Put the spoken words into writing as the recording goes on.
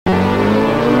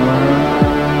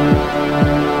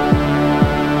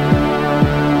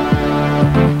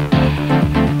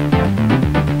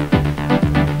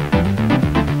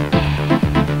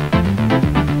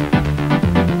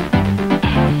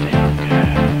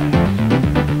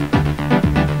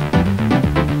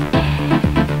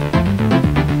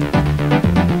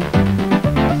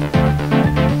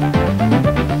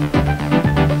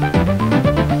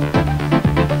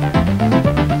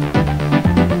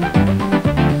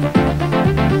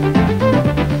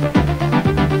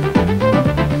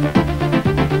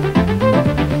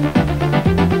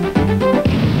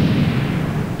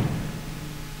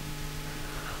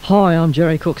Hi, I'm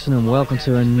Jerry Cookson and welcome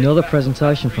to another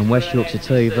presentation from West Yorkshire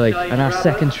TV and our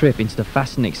second trip into the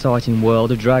fast and exciting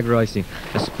world of drag racing,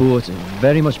 a sport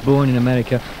very much born in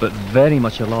America but very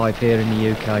much alive here in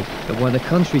the UK at one of the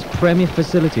country's premier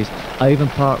facilities, Avon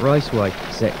Park Raceway,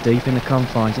 set deep in the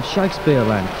confines of Shakespeare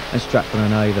Land and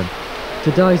Stratford-on-Avon.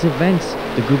 Today's events,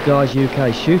 the Goodguys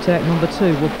UK Shootout number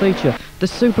 2, will feature the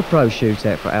Super Pro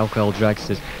Shootout for alcohol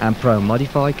dragsters and pro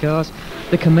modified cars,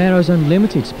 the Camaros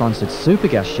Unlimited sponsored Super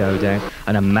Gas Showdown,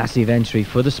 and a massive entry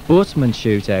for the Sportsman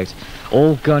Shootout,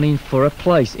 all gunning for a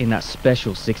place in that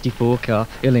special 64 car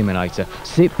Eliminator.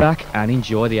 Sit back and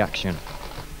enjoy the action.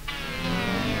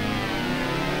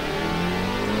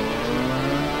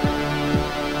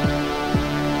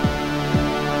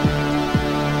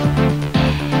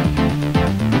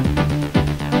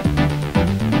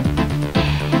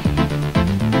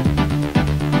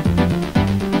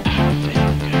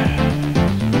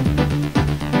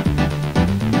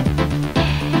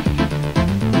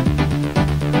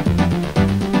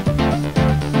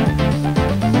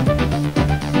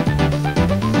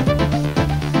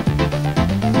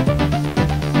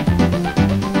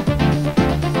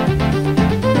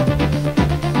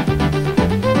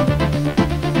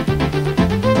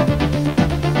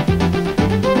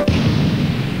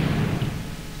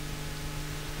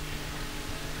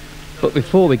 But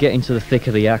before we get into the thick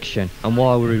of the action, and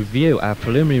while we review our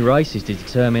preliminary races to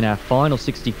determine our final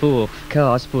 64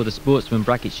 cars for the Sportsman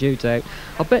Bracket Shootout,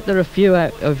 I bet there are a few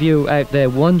of you out there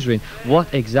wondering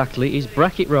what exactly is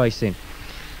bracket racing.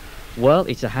 Well,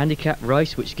 it's a handicap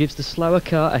race which gives the slower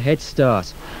car a head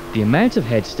start. The amount of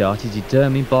head start is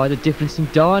determined by the difference in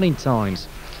dialing times.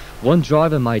 One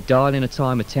driver may dial in a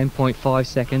time of 10.5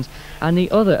 seconds and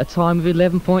the other a time of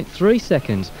 11.3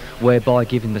 seconds, whereby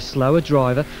giving the slower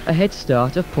driver a head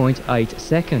start of 0.8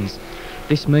 seconds.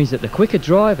 This means that the quicker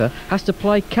driver has to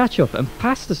play catch up and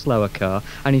pass the slower car,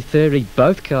 and in theory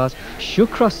both cars should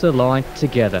cross the line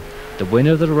together. The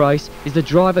winner of the race is the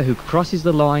driver who crosses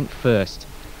the line first.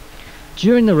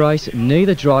 During the race,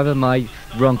 neither driver may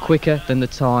run quicker than the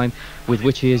time with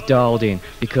which he is dialed in,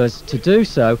 because to do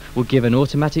so will give an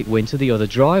automatic win to the other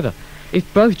driver.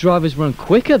 If both drivers run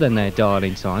quicker than their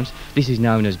dial-in times, this is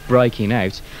known as breaking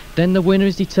out, then the winner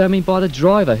is determined by the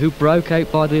driver who broke out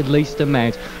by the least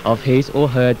amount of his or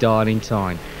her dial-in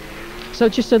time. So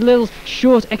just a little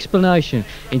short explanation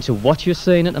into what you're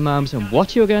seeing at the moment and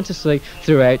what you're going to see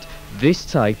throughout this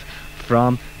tape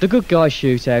from the Goodguys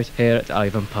Shootout here at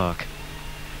Avon Park.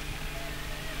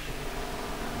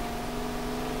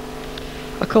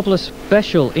 A couple of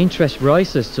special interest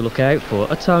racers to look out for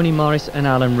are Tony Morris and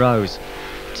Alan Rose.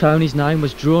 Tony's name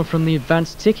was drawn from the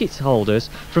advance tickets holders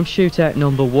from Shootout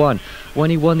number 1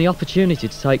 when he won the opportunity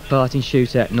to take part in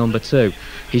Shootout number 2.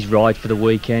 His ride for the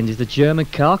weekend is the German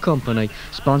car company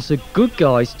sponsored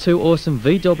Goodguys 2 awesome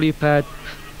VW powered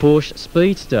Porsche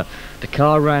Speedster. The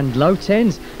car ran low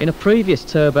 10s in a previous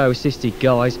turbo assisted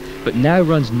guise, but now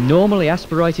runs normally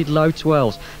aspirated low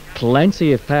 12s.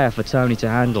 Plenty of power for Tony to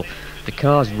handle. The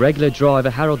car's regular driver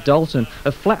Harold Dalton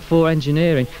of Flat 4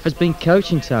 Engineering has been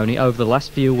coaching Tony over the last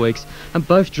few weeks, and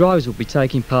both drivers will be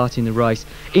taking part in the race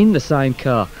in the same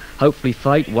car. Hopefully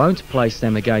fate won't place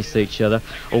them against each other,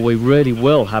 or we really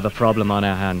will have a problem on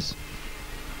our hands.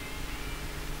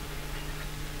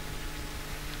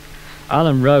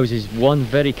 Alan Rose is one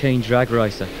very keen drag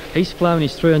racer. He's flown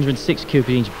his 306 cubic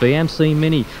inch BMC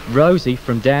Mini Rosie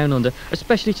from down under,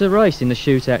 especially to race in the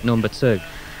Shootout number 2.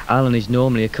 Alan is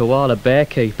normally a koala bear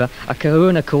keeper at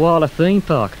Kahuna Koala theme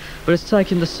park, but has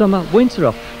taken the summer winter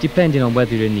off, depending on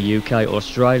whether you're in the UK or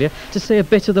Australia, to see a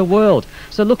bit of the world.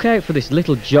 So look out for this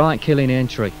little giant killing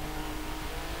entry.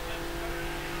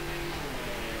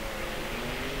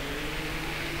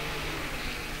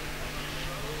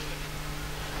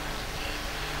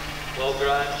 Well,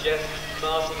 Graham, Jeff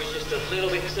Martin was just a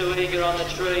little bit too eager on the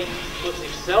tree, puts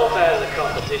himself out of the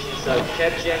competition, so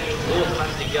Kev Jennings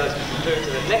automatically goes through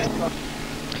to the next one.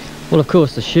 Well, of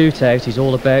course, the shootout is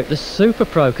all about the Super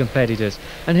Pro competitors,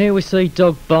 and here we see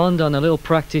Doug Bond on a little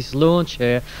practice launch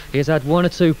here. He has had one or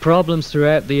two problems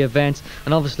throughout the event,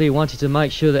 and obviously he wanted to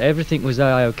make sure that everything was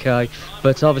okay,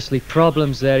 but obviously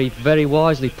problems there. He very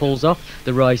wisely pulls off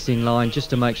the racing line just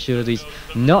to make sure that he's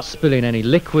not spilling any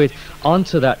liquid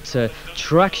onto that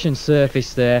traction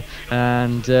surface there,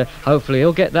 and hopefully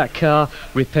he'll get that car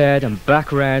repaired and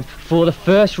back round for the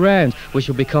first round, which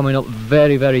will be coming up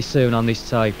very, very soon on this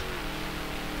tape.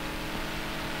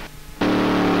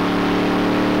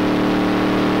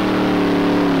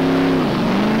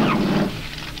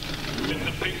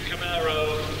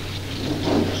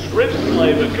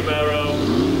 Flavour Camaro.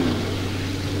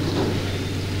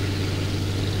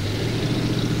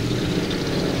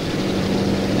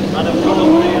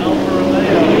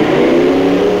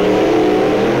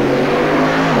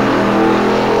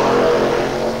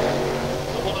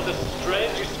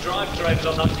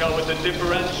 that car with the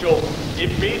differential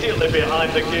immediately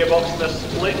behind the gearbox and a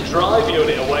split drive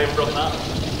unit away from that.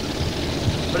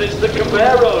 But it's the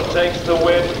Camaro takes the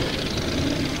win.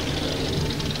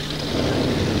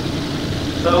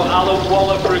 So Alan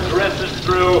Waller progresses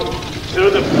through to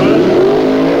the first.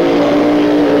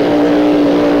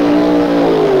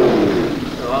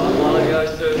 So Alan Waller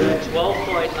goes to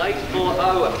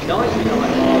 12.840 at 99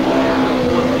 miles an hour,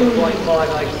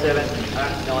 14.587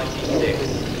 at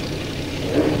 96.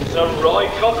 So Roy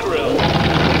Cockrell.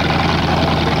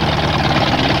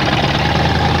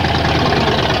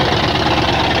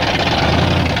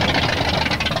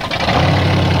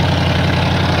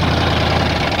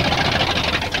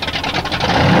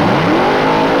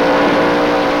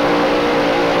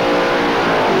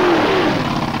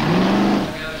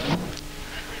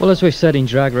 Well, as we've said in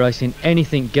drag racing,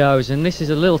 anything goes, and this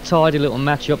is a little tidy little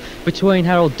matchup between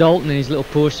Harold Dalton and his little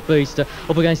Porsche Speedster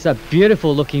up against that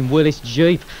beautiful looking Willis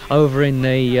Jeep over in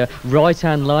the right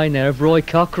hand lane there of Roy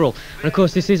Cockrell. And of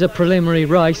course this is a preliminary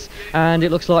race, and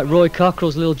it looks like Roy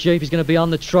Cockrell's little Jeep is going to be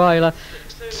on the trailer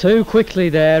too quickly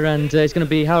there, and it's going to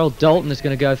be Harold Dalton that's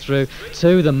going to go through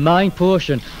to the main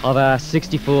portion of our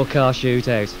 64 car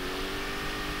shootout.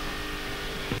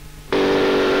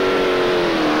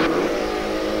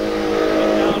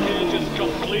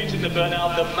 Burn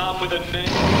out the man with a name.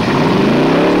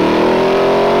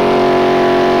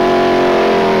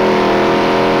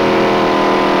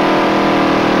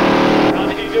 Can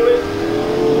he do it?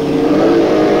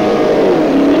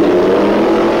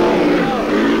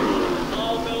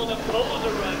 I'll build a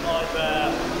poser red light there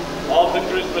on the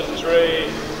Christmas tree.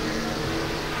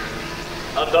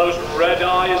 And those red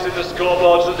eyes in the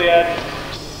scoreboards at the end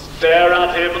stare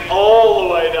at him all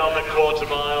the way down the quarter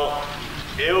mile.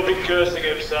 He'll be cursing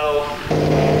himself.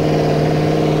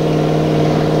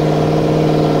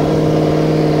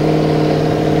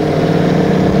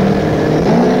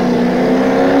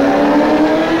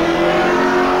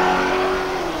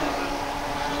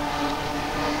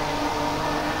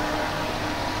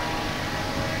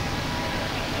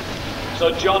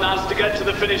 So John has to get to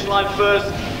the finish line first,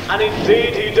 and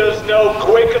indeed he does no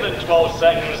quicker than 12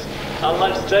 seconds. And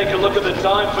let's take a look at the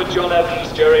time for John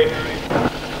Evans, Jerry.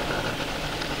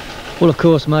 Well, of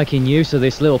course, making use of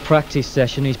this little practice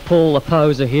session is Paul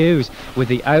Oposer Hughes with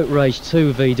the Outrage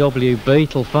 2 VW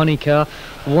Beetle funny car,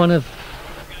 one of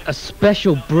a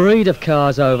special breed of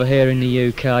cars over here in the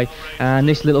UK. And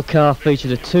this little car featured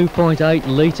a 2.8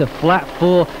 litre flat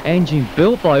 4 engine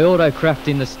built by Autocraft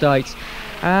in the States.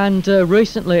 And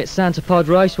recently at Avon Park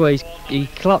Raceway he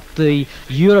clocked the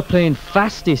European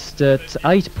fastest at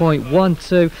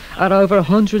 8.12 at over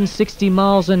 160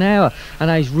 miles an hour,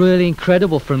 and he's really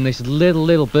incredible from this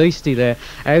little beastie there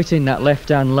out in that left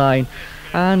hand lane.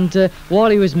 And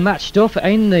while he was matched up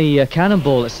in the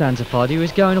Cannonball at Avon Park, he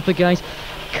was going up against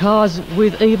cars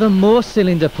with even more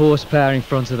cylinder horsepower in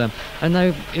front of them, and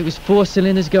it was 4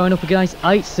 cylinders going up against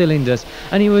 8 cylinders,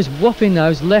 and he was whopping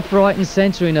those left, right and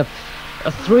centre in a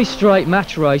 3 straight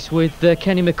match race with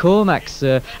Kenny McCormack's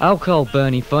alcohol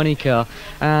burning funny car,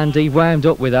 and he wound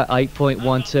up with that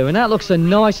 8.12, and that looks a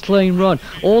nice clean run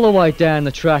all the way down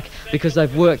the track, because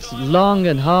they've worked long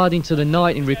and hard into the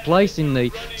night in replacing the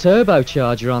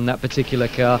turbocharger on that particular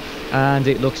car, and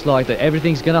it looks like that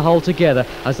everything's going to hold together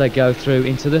as they go through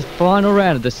into the final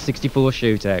round of the 64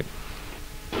 shootout.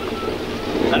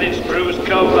 And it's Bruce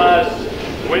Copaz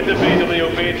with the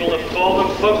VW Beetle, a form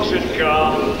and function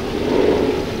car.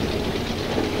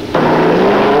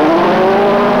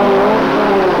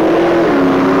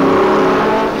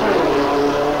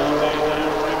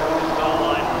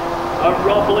 And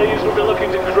Rob Lees will be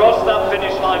looking to cross that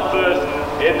finish line first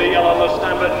in the yellow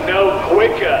Mustang, but no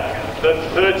quicker than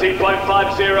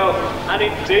 13.50, and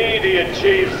indeed he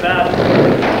achieves that.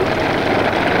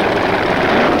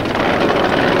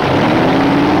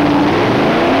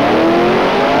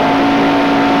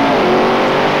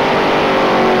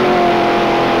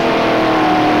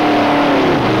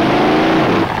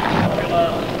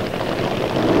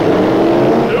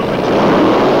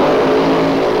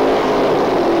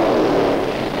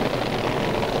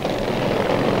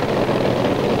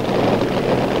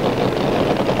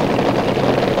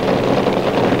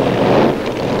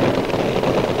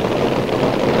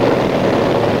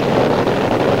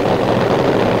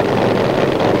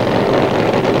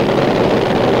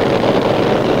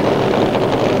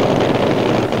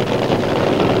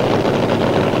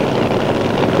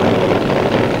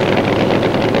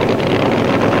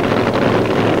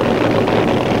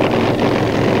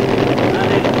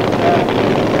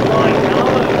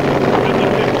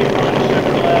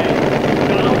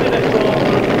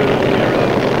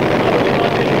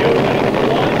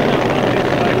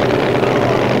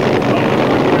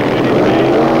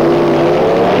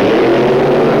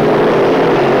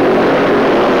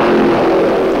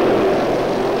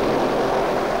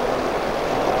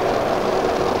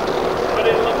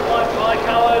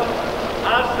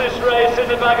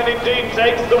 bag and indeed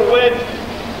takes the win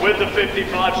with the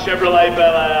 55 Chevrolet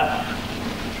Bel Air.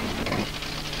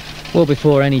 Well,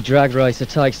 before any drag racer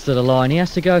takes to the line, he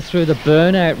has to go through the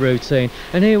burnout routine.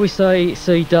 And here we see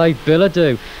Dave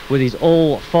Bilodeau with his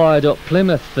all fired up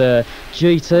Plymouth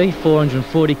GT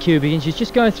 440 cubic inches,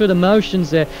 just going through the motions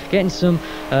there, getting some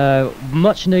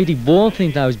much needed warmth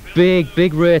in those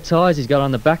big rear tyres he's got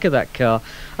on the back of that car.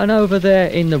 And over there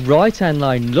in the right hand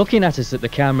lane, looking at us at the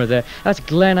camera there, that's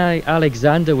Glenn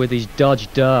Alexander with his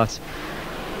Dodge Dart.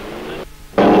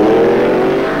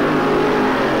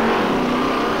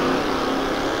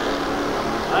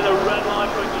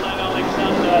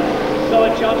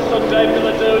 Chance on Dave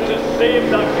Bilodeau to see if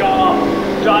that car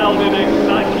dialed in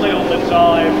exactly on the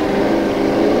time.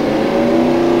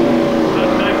 So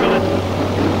Dave Bilodeau.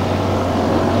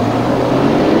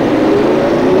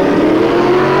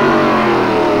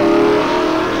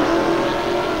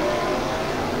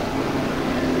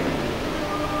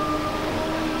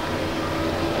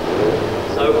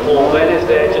 So Paul Ben is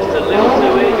there, just a little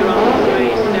too eager on the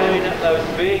street, staring at those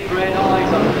big red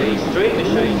eyes on the street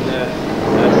machine there.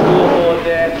 Scoreboard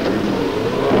there.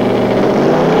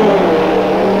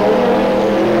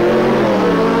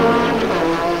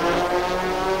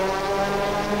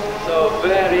 So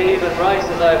very even race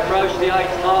as they approach the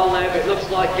 8th mile now, but it looks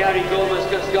like Gary Gorman's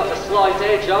just got a slight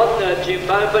edge on Jim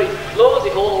Bone, but he floors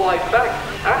it all the way back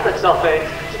at the top end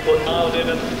to put Mild in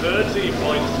at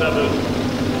 30.7.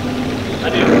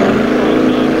 And in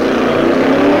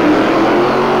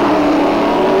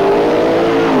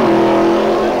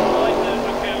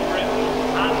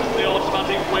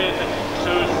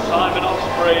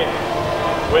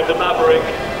with the Maverick.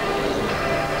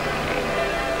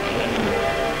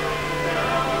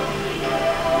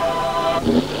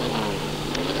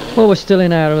 Well, we're still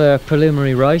in our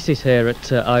preliminary races here at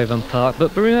Avon Park,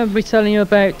 but remember me telling you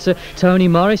about Tony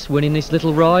Morris winning this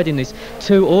little ride in this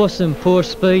 2 awesome Porsche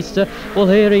Speedster. Well,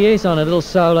 here he is on a little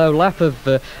solo lap of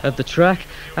the track,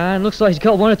 and looks like he's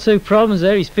got 1 or 2 problems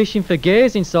there. He's fishing for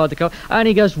gears inside the car, and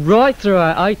he goes right through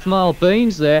our 8th mile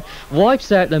beams there,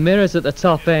 wipes out the mirrors at the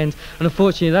top end, and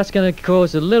unfortunately that's going to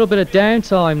cause a little bit of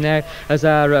downtime now as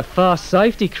our fast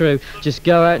safety crew just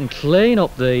go out and clean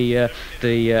up the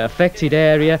affected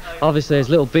area. Obviously there's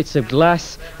little bits of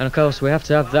glass, and of course we have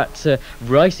to have that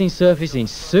racing surface in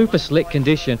super slick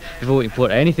condition before we can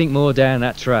put anything more down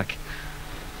that track.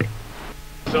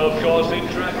 So of course in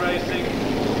drag racing,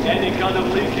 any kind of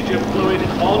leakage of fluid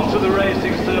onto the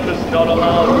racing surface not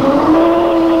allowed.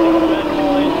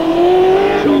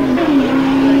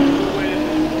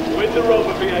 With the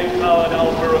Rover V8 powered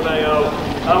Alfa Romeo,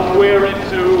 and we're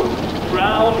into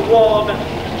round 1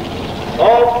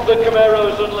 of the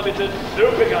Camaro's Unlimited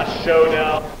Supergas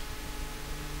Showdown.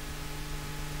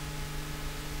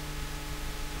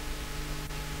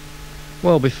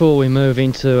 Well, before we move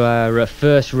into our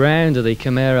first round of the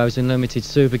Camaro's Unlimited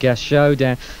Supergas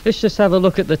Showdown, let's just have a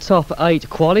look at the top 8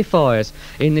 qualifiers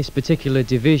in this particular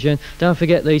division. Don't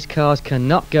forget these cars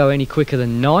cannot go any quicker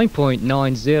than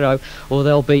 9.90 or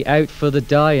they'll be out for the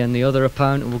day and the other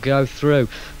opponent will go through.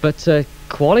 But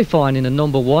qualifying in the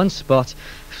number 1 spot,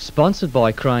 sponsored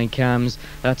by Crane Cams,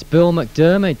 that's Bill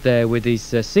McDermott there with his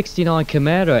 69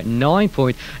 Camaro at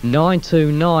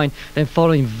 9.929. Then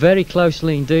following very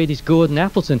closely indeed is Gordon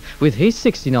Appleton with his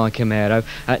 69 Camaro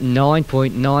at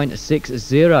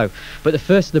 9.960. But the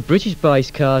first of the British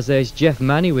based cars, there's Jeff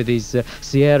Manny with his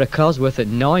Sierra Cosworth at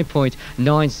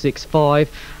 9.965,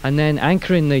 and then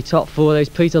anchoring the top 4 there's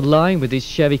Peter Lane with his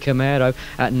Chevy Camaro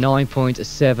at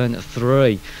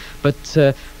 9.73. But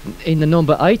in the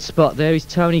number 8 spot there is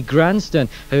Tony Granston,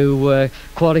 who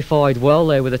qualified well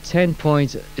there with a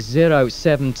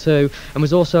 10.072 and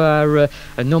was also our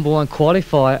number 1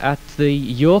 qualifier at the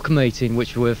York meeting,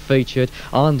 which were featured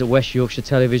on the West Yorkshire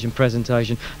television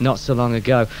presentation not so long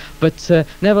ago. But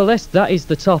nevertheless, that is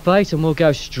the top 8, and we'll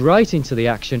go straight into the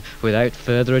action without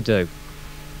further ado.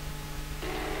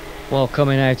 Well,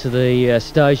 coming out of the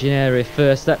staging area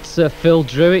first, that's Phil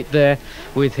Druitt there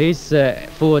with his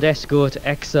Ford Escort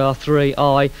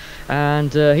XR3i,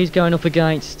 and he's going up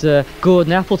against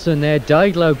Gordon Appleton there,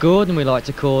 Dayglow Gordon we like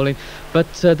to call him. But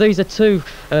these are 2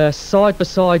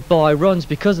 side-by-side by runs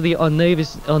because of the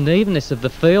unevenness of the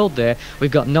field there. We've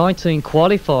got 19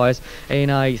 qualifiers in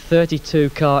a 32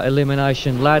 car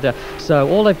elimination ladder, so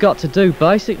all they've got to do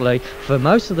basically for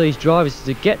most of these drivers is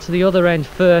to get to the other end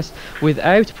first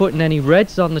without putting any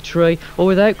reds on the tree or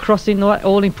without crossing that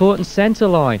all-important centre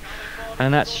line.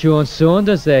 And that's Sean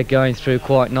Saunders there going through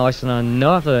quite nice on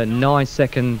another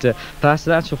 9-second pass.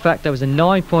 In actual fact, that was a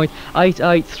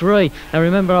 9.883. Now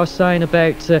remember I was saying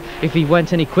about if he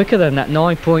went any quicker than that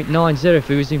 9.90, if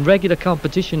he was in regular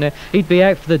competition there, he'd be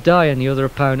out for the day and the other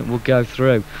opponent would go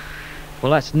through.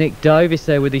 Well, that's Nick Davis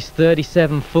there with his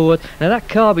 37 Ford. Now that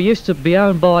car used to be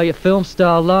owned by a film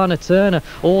star Lana Turner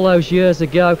all those years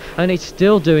ago, and it's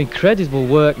still doing incredible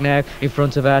work now in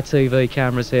front of our TV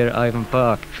cameras here at Avon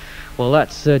Park. Well,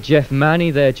 that's Jeff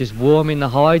Manny there just warming the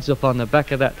hides up on the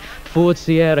back of that Ford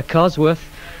Sierra Cosworth.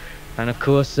 And of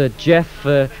course Jeff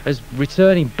is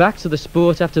returning back to the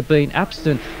sport after being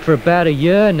absent for about a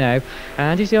year now,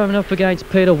 and he's going up against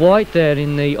Peter White there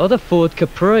in the other Ford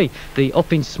Capri, the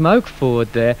Up in Smoke Ford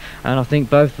there, and I think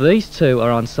both these two are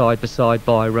on side-by-side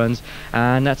by runs,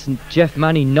 and that's Jeff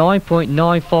Manny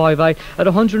 9.958 at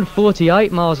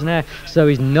 148 miles an hour, so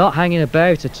he's not hanging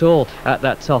about at all at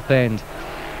that top end.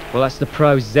 Well, that's the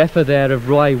Pro Zephyr there of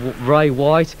Ray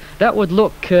White. That would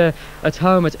look at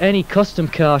home at any custom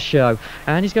car show.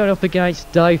 And he's going up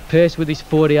against Dave Pearce with his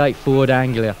 48 Ford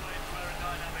Anglia.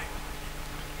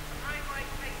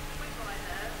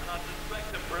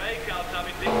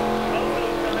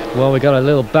 Well, we got a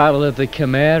little battle of the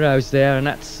Camaros there, and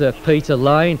that's Peter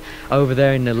Lane over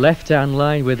there in the left-hand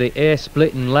lane with the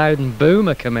air-splitting Loudon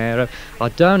Boomer Camaro. I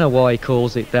don't know why he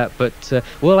calls it that, but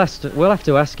we'll have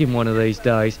to ask him one of these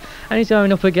days. And he's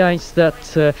going up against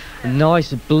that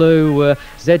nice blue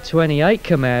Z28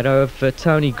 Camaro of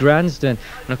Tony Gransden.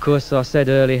 And of course, I said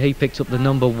earlier, he picked up the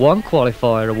 #1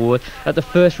 qualifier award at the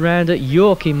first round at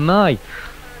York in May.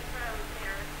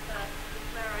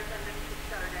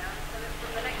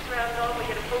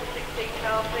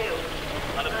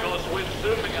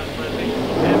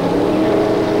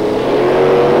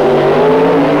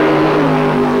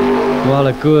 Well,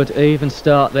 a good even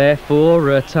start there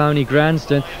for Tony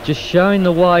Gransden, just showing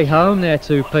the way home there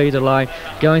to Peter Lane,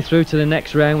 going through to the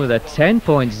next round with a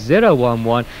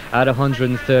 10.011 at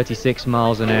 136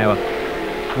 miles an hour.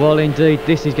 Well, indeed,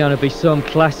 this is going to be some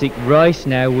classic race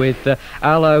now with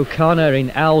Al O'Connor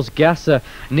in Al's Gasser,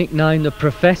 nicknamed the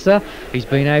Professor. He's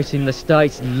been out in the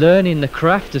States learning the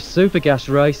craft of supergas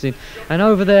racing. And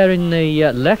over there in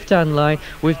the left-hand lane,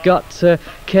 we've got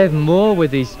Kev Moore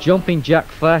with his Jumping Jack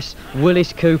Flash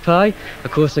Willis Coupe.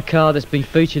 Of course, a car that's been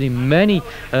featured in many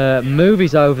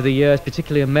movies over the years,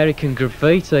 particularly American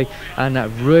Graffiti, and that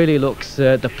really looks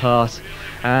the part.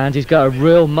 And he's got a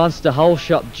real monster whole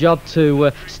shot job to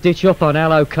stitch up on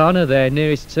Al O'Connor there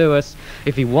nearest to us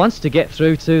if he wants to get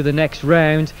through to the next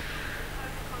round.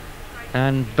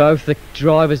 And both the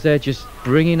drivers there just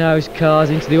bringing those cars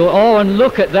into the... Oh, and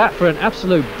look at that for an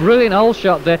absolute brilliant hole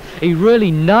shot there. He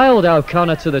really nailed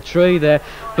O'Connor to the tree there,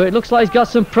 but it looks like he's got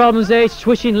some problems there. He's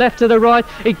switching left to the right.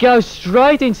 It goes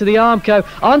straight into the Armco,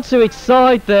 onto its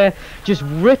side there, just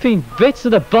ripping bits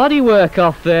of the bodywork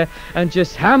off there, and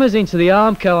just hammers into the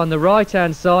Armco on the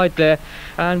right-hand side there.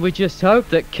 And we just hope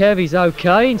that Kev is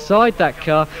okay inside that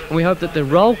car, and we hope that the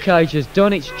roll cage has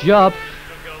done its job.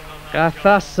 Our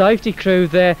fast safety crew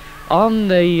there on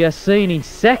the scene in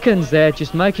seconds there,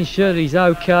 just making sure that he's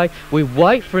okay. We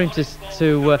wait for him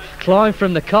to climb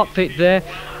from the cockpit there,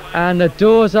 and the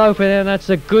doors open, and that's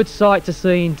a good sight to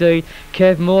see indeed.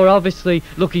 Kev Moore obviously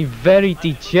looking very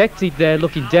dejected there,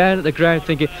 looking down at the ground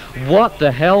thinking what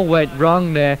the hell went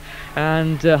wrong there,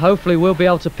 and hopefully we'll be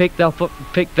able to pick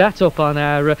that up on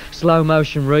our slow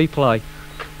motion replay.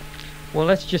 Well,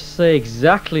 let's just see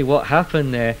exactly what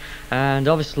happened there. And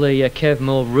obviously Kev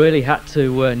Moore really had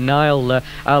to nail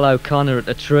Al O'Connor at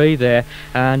the tree there,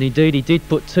 and indeed he did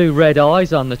put 2 red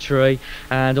eyes on the tree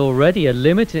and already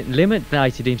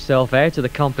eliminated himself out of the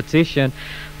competition.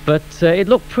 But it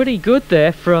looked pretty good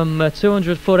there from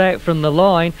 200 foot out from the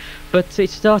line, but it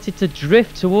started to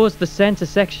drift towards the centre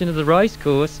section of the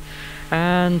racecourse,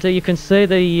 and you can see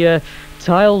the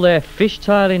tail there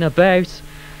fishtailing about.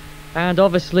 And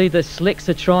obviously the slicks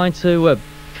are trying to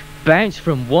bounce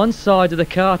from one side of the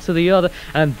car to the other,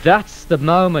 and that's the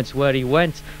moment where he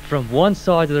went from one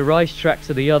side of the racetrack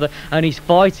to the other, and he's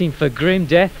fighting for grim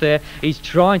death there. He's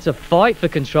trying to fight for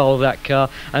control of that car,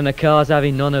 and the car's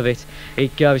having none of it.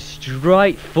 It goes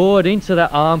straight forward into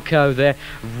that Armco there,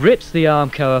 rips the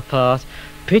Armco apart,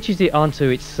 pitches it onto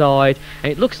its side,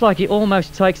 and it looks like it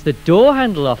almost takes the door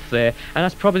handle off there, and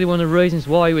that's probably one of the reasons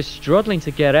why he was struggling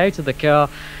to get out of the car.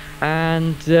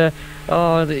 And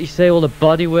oh, you see all the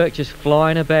bodywork just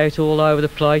flying about all over the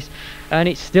place, and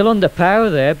it's still under power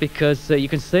there because you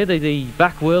can see that the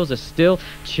back wheels are still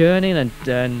churning, and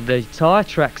the tyre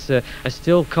tracks are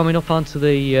still coming up onto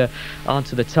the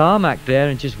tarmac there,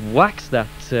 and just whacks that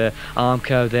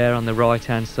Armco there on the right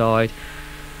hand side.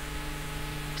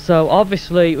 So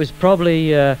obviously it was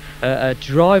probably a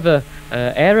driver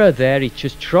error there. He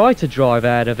just tried to drive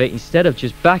out of it instead of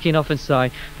just backing off and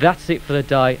saying, that's it for the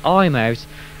day, I'm out,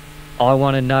 I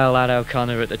want to nail that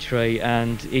O'Connor at the tree,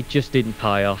 and it just didn't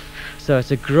pay off. So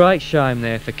it's a great shame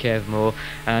there for Kev Moore,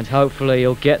 and hopefully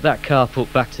he'll get that car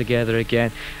put back together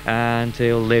again and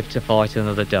he'll live to fight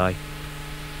another day.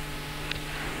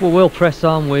 Well, we'll press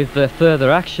on with further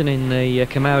action in the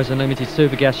Camaros Unlimited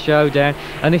Supergas Showdown,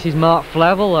 and this is Mark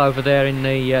Flavel over there in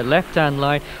the left-hand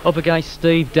lane up against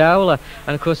Steve Dowler.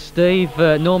 And of course Steve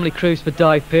normally crews for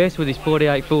Dave Pearce with his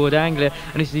 48 Ford Anglia,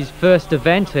 and this is his first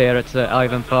event here at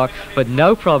Avon Park, but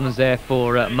no problems there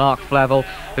for Mark Flavel,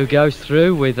 who goes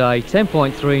through with a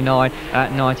 10.39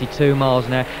 at 92 miles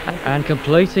an hour. And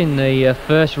completing the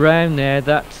first round there,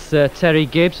 that's Terry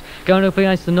Gibbs going up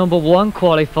against the number 1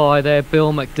 qualifier there,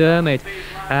 Bill McDermott.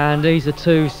 And these are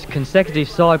two consecutive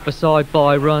side-by-side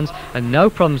by runs, and no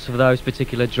problems for those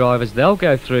particular drivers. They'll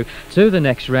go through to the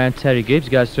next round. Terry Gibbs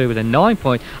goes through with a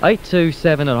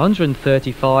 9.827 at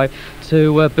 135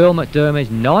 to Bill McDermott's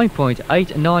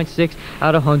 9.896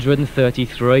 at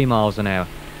 133 miles an hour.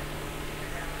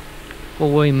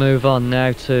 Well, we move on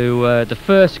now to the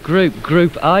first group,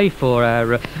 Group A, for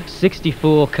our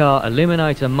 64 car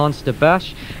Eliminator Monster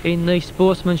Bash in the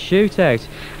Sportsman Shootout.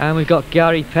 And we've got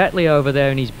Gary Petley over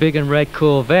there in his big and red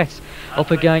Corvette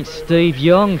up against Steve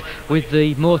Young with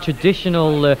the more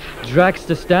traditional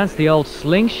dragster stance, the old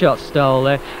slingshot style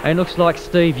there. And it looks like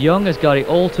Steve Young has got it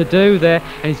all to do there,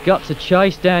 and he's got to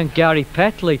chase down Gary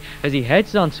Petley as he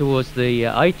heads on towards the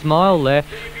 8th mile there.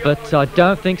 But I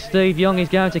don't think Steve Young is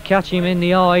going to catch him in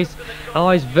the eyes.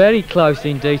 Eyes very close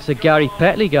indeed. So Gary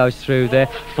Petley goes through there,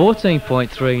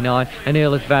 14.39, and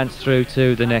he'll advance through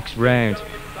to the next round.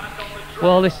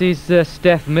 Well, this is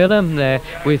Steph Millam there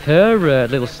with her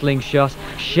little slingshot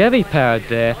Chevy powered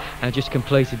there, and just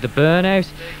completed the burnout.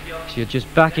 She'll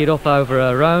just back it up over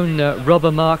her own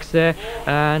rubber marks there,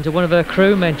 and one of her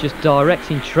crewmen just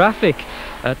directing traffic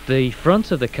at the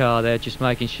front of the car there, just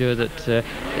making sure that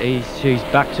she's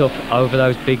backed up over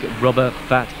those big rubber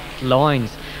fat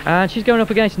lines. And she's going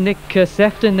up against Nick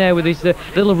Sefton there with his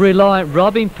little Reliant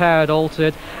Robin powered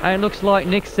altered, and it looks like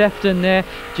Nick Sefton there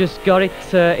just got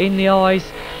it in the eyes.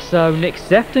 So Nick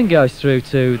Sefton goes through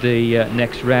to the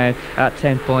next round at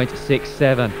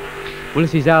 10.67. Well,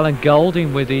 this is Alan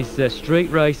Golding with his street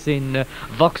racing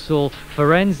Vauxhall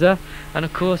Forenza, and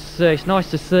of course it's nice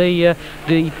to see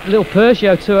the little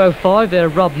Peugeot 205 there,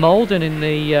 Rob Molden in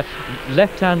the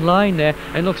left-hand lane there,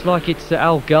 and it looks like it's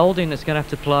Al Golding that's going to have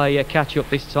to play catch up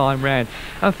this time round.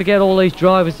 Don't forget, all these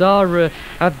drivers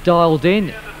have dialed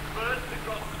in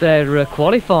their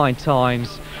qualifying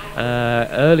times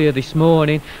earlier this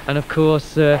morning, and of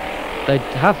course they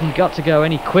haven't got to go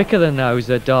any quicker than those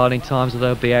darling times, or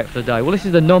they'll be out for the day. Well, this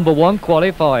is the number 1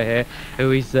 qualifier here,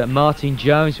 who is Martin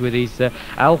Jones with his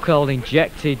alcohol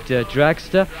injected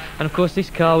dragster. And of course this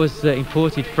car was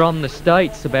imported from the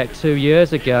States about 2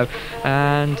 years ago,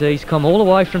 and he's come all the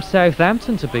way from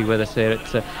Southampton to be with us here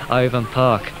at Avon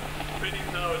Park.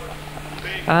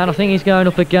 And I think he's going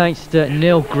up against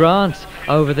Neil Grant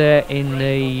over there in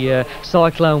the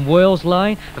Cyclone Wheels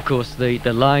lane. Of course the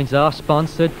lanes are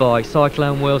sponsored by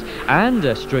Cyclone Wheels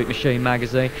and Street Machine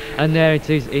magazine, and there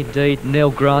it is indeed, Neil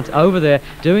Grant over there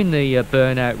doing the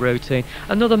burnout routine,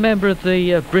 another member of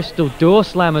the Bristol Door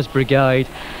Slammers Brigade.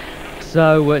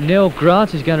 So Neil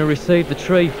Grant is going to receive the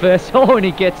tree first. Oh, and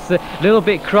he gets a little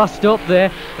bit crossed up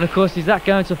there, and of course is that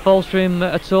going to falter him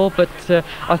at all? But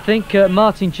I think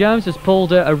Martin Jones has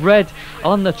pulled a red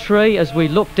on the tree. As we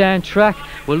look down track,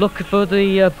 we're looking for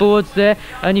the boards there,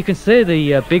 and you can see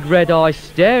the big red eyes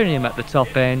staring him at the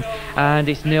top end, and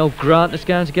it's Neil Grant that's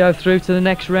going to go through to the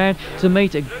next round to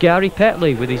meet Gary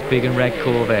Petley with his big and red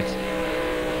Corvette.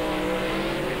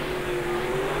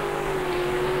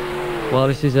 Well,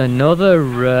 this is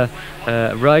another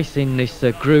race in this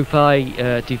Group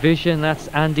A division. That's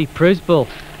Andy Prisball.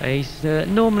 He's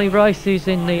normally races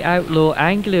in the Outlaw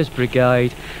Anglers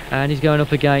Brigade, and he's going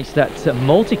up against that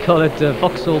multicoloured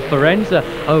Vauxhall Forenza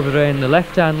over there in the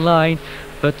left-hand lane.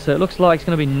 But it looks like it's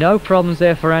going to be no problems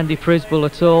there for Andy Prisball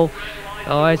at all.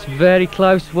 Oh, it's very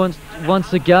close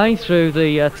once again through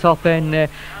the top end there.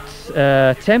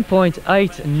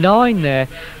 10.89 there.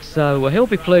 So he'll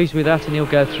be pleased with that, and he'll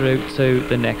go through to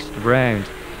the next round.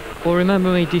 Well,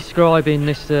 remember me describing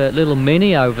this little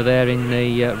Mini over there in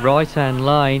the right-hand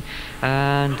lane,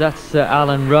 and that's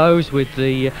Alan Rose with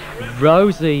the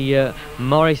Rosie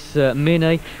Morris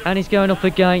Mini, and he's going up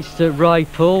against Ray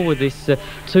Paul with this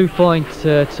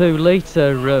 2.2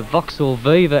 litre Vauxhall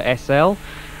Viva SL.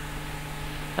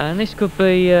 And this could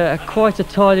be quite a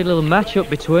tidy little matchup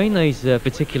between these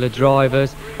particular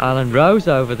drivers, Alan Rose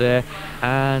over there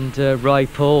and Ray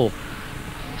Paul.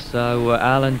 So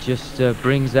Alan just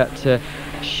brings that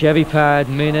Chevy powered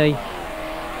Mini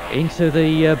into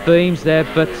the beams there,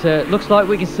 but looks like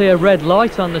we can see a red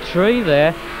light on the tree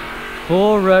there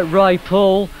for Ray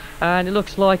Paul, and it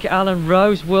looks like Alan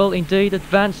Rose will indeed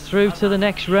advance through to the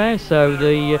next round. So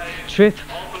the trip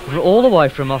all the way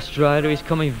from Australia is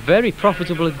coming very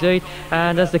profitable indeed,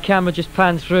 and as the camera just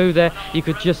panned through there, you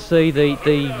could just see the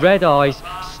red eyes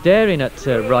staring at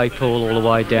Ray Paul all the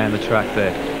way down the track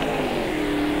there.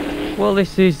 Well,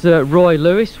 this is Roy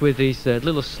Lewis with his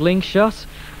little slingshot,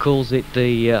 calls it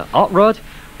the hot rod.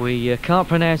 We can't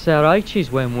pronounce our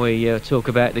H's when we talk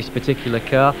about this particular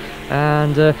car,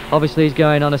 and obviously he's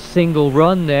going on a single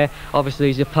run there. Obviously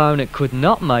his opponent could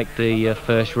not make the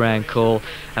first round call,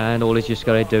 and all he's just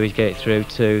got to do is get through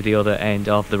to the other end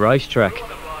of the racetrack.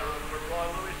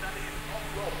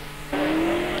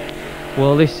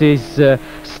 Well, this is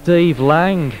Steve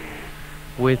Lang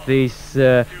with his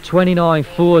 29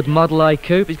 Ford Model A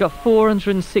Coupe. He's got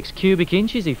 406 cubic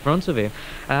inches in front of him,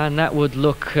 and that would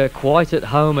look quite at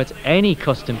home at any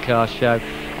custom car show.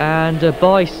 And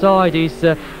by his side is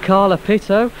Carla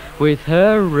Pitto with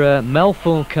her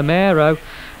Melthorn Camaro,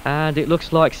 and it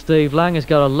looks like Steve Lang has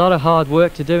got a lot of hard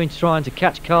work to do in trying to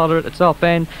catch Carla at the top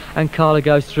end, and Carla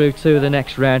goes through to the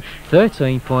next round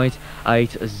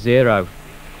 13.80.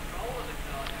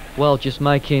 Well, just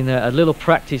making a little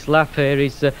practice lap here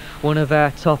is one of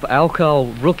our top alcohol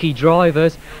rookie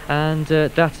drivers, and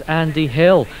that's Andy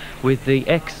Hill with the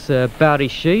ex-Barry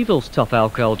Sheevels top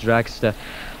alcohol dragster.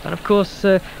 And of course,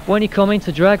 when you come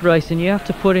into drag racing, you have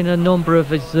to put in a number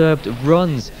of reserved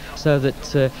runs so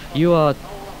that you are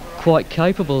quite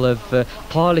capable of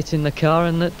piloting the car,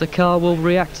 and that the car will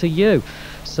react to you.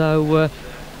 So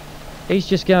he's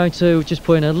just going to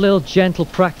put in a little gentle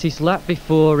practice lap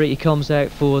before he comes out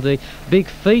for the big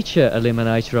feature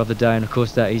eliminator of the day, and of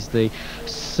course that is the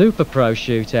Super Pro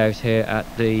Shootout here at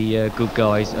the Good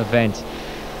Guys event.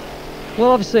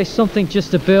 Well, obviously something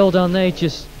just to build on there. He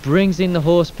just brings in the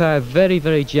horsepower very,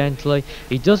 very gently.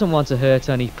 He doesn't want to hurt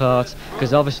any parts,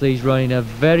 because obviously he's running a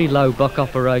very low buck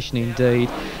operation indeed.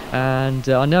 And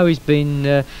I know he's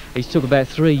took about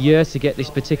 3 years to get this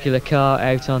particular car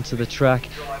out onto the track.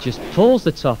 Just pulls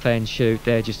the top end chute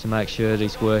there just to make sure that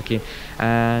it's working,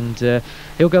 and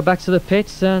he'll go back to the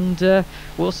pits, and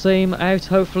we'll see him out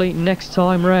hopefully next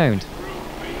time round.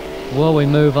 Well, we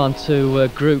move on to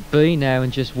Group B now,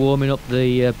 and just warming up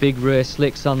the big rear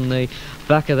slicks on the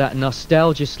back of that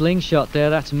nostalgia slingshot there.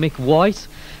 That's Mick White,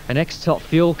 an ex-Top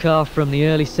Fuel car from the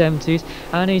early 70s,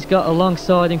 and he's got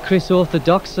alongside him Chris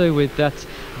Orthodoxou with that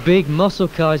big muscle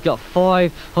car. He's got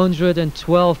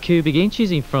 512 cubic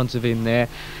inches in front of him there,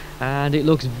 and it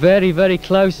looks very, very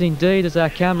close indeed as our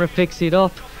camera picks it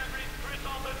up.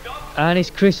 And it's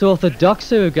Chris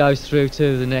Orthodoxou who goes through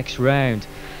to the next round.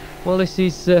 Well, this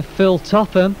is Phil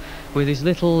Topham with his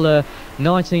little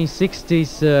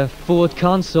 1960s Ford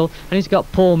Consul, and he's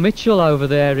got Paul Mitchell over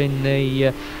there in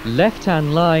the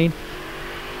left-hand lane.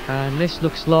 And this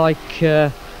looks like,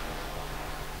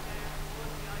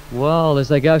 well, as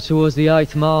they go towards the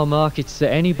 8th mile mark, it's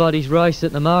anybody's race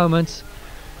at the moment.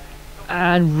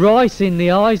 And right in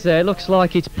the eyes there, it looks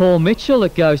like it's Paul Mitchell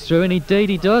that goes through, and indeed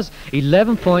he does.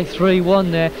 11.31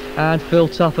 there, and Phil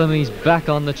Topham is back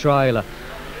on the trailer.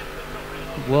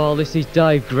 Well, this is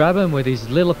Dave Grabham with his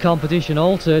little competition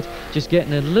altered, just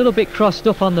getting a little bit crossed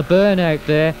up on the burnout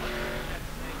there.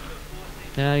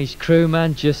 Now his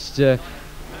crewman just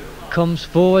comes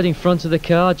forward in front of the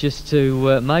car just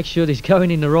to make sure he's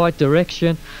going in the right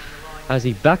direction as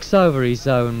he backs over his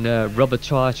own rubber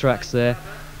tyre tracks there.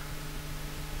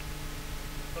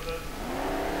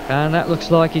 And that looks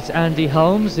like it's Andy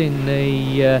Holmes in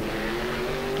the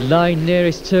lane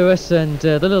nearest to us, and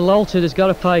the little altered has got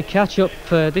to play catch up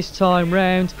this time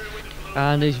round,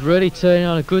 and he's really turning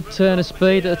on a good turn of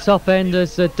speed at the top end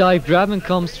as Dave Grabham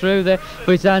comes through there,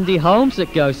 but it's Andy Holmes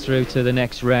that goes through to the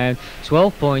next round,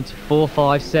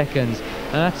 12.45 seconds.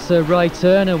 And that's Ray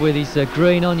Turner with his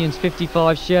Green Onions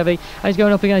 55 Chevy, and he's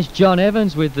going up against John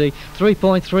Evans with the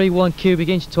 3.31 cubic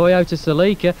inch Toyota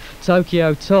Celica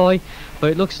Tokyo Toy.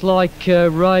 But it looks like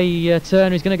Ray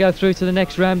Turner is going to go through to the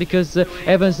next round, because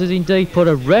Evans has indeed put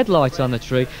a red light on the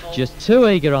tree, just too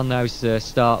eager on those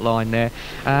start line there.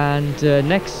 And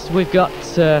next we've got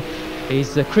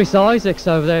is Chris Isaacs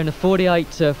over there in the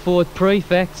 48 Ford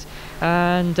Prefect,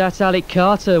 and that's Alec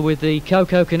Carter with the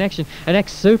Coco Connection, an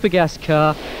ex-Supergas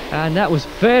car, and that was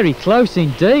very close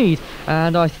indeed,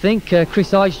 and I think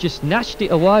Chris Isaacs just snatched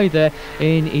it away there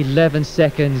in 11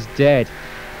 seconds dead.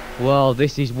 Well,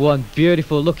 this is one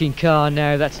beautiful looking car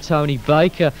now. That's Tony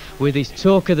Baker with his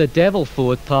Talk of the Devil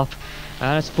forward pop.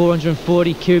 And it's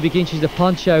 440 cubic inches of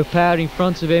poncho power in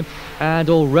front of him. And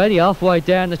already halfway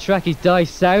down the track is Dave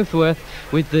Southworth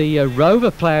with the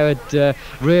Rover-powered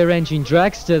rear-engine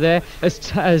dragster there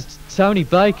as Tony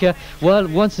Baker, well,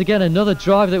 once again another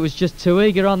driver that was just too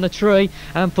eager on the tree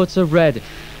and puts a red.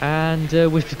 And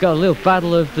we've got a little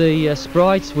battle of the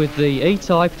sprites with the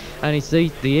E-Type, and it's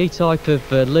the E-Type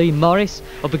of Lee Morris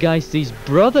up against his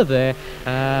brother there,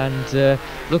 and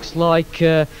looks like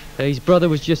his brother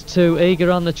was just too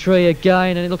eager on the tree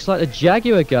again, and it looks like the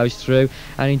Jaguar goes through,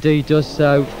 and indeed does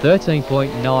so,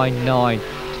 13.99.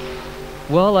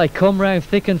 Well, they come round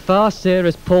thick and fast here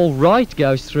as Paul Wright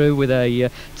goes through with a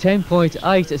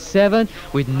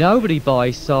 10.87 with nobody by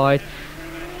his side,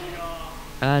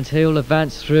 and he'll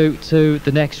advance through to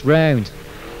the next round.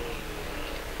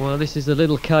 Well, this is the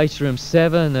little Caterham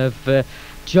 7 of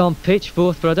John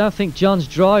Pitchforth, but I don't think John's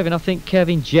driving. I think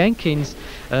Kevin Jenkins,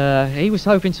 he was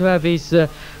hoping to have his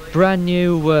brand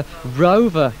new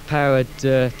Rover powered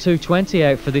 220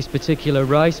 out for this particular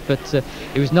race, but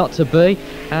it was not to be,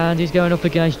 and he's going up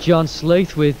against John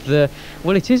Sleeth with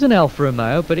well, it is an Alfa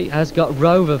Romeo, but it has got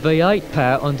Rover V8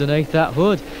 power underneath that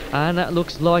hood, and that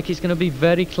looks like it's going to be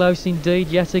very close indeed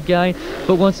yet again.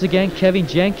 But once again, Kevin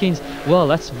Jenkins, well,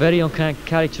 that's very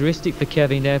uncharacteristic for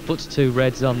Kevin there, puts two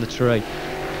reds on the tree.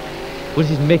 Well,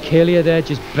 this is Mick Hillier there,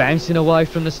 just bouncing away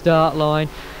from the start line.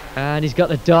 And he's got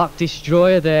the Dark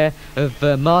Destroyer there of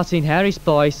Martin Harris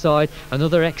by his side,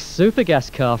 another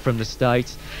ex-Supergas car from the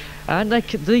States. And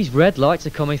these red lights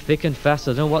are coming thick and fast.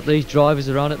 I don't know what these drivers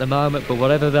are on at the moment, but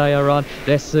whatever they are on,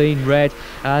 they're seeing red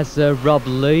as Rob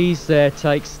Lees there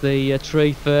takes the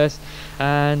tree first.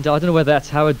 And I don't know whether that's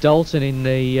Howard Dalton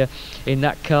in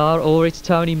that car, or it's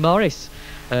Tony Morris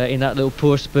in that little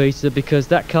Porsche Speedster, because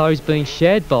that car is being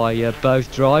shared by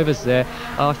both drivers there.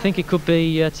 I think it could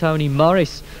be Tony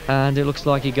Morris, and it looks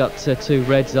like he got two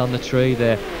reds on the tree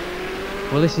there.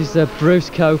 Well, this is Bruce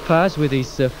Kopacz with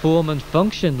his Foreman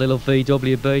Function little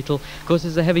VW Beetle. Of course,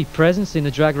 there's a heavy presence in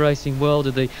the drag racing world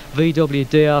of the VW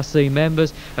DRC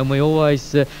members, and we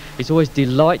always it's always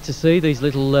delight to see these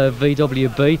little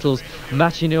VW Beetles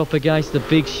matching up against the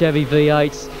big Chevy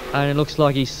V8s, and it looks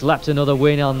like he slapped another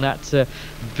win on that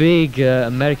big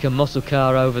American muscle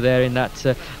car over there in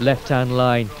that left-hand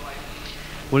lane.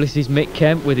 Well, this is Mick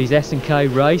Kemp with his S&K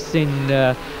Racing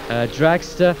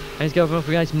dragster, and he's going up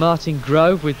against Martin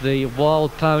Grove with the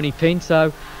Wild Pony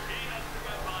Pinto,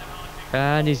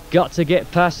 and he's got to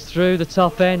get past through the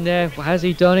top end there. Has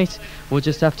he done it? We'll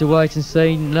just have to wait and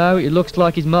see. No, it looks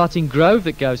like it's Martin Grove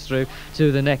that goes through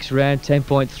to the next round,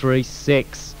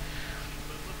 10.36.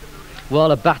 Well,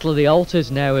 a battle of the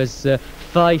alters now as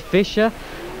Faye Fisher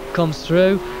comes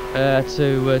through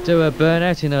to do her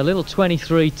burnout in a little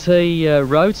 23T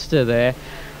Roadster there,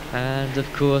 and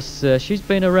of course she's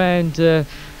been around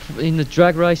in the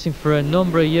drag racing for a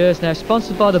number of years now,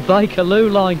 sponsored by the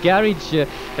Bakerloo Line Garage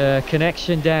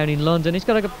connection down in London. He's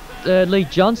got Lee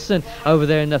Johnson over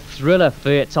there in the Thriller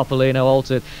Fiat Topolino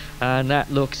altered, and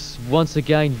that looks once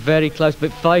again very close.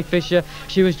 But Faye Fisher,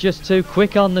 she was just too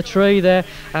quick on the tree there,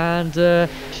 and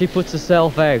she puts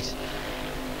herself out.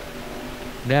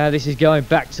 Now this is going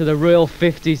back to the real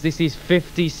 50s. This is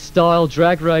 50s style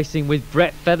drag racing with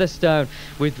Brett Featherstone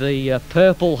with the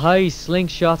purple haze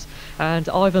slingshot, and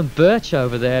Ivan Birch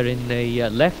over there in the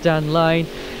left-hand lane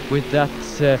with that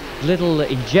little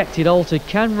injected altered.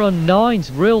 Can run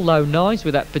nines, real low nines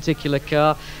with that particular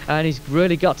car, and he's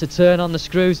really got to turn on the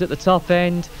screws at the top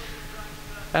end.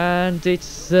 And it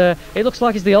looks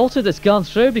like it's the altered that's gone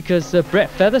through, because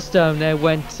Brett Featherstone there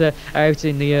went out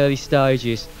in the early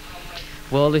stages.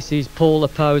 Well, this is Paul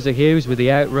Oposer Hughes with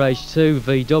the Outrage 2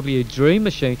 VW Dream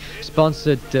Machine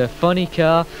sponsored funny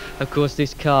car. Of course,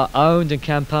 this car owned and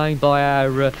campaigned by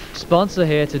our sponsor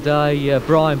here today,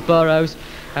 Brian Burrows,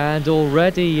 and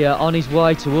already on his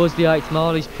way towards the 8th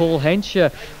mile is Paul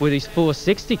Hensher with his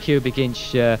 460 cubic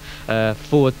inch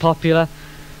Ford Popular.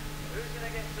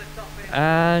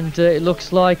 And it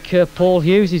looks like Paul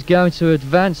Hughes is going to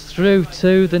advance through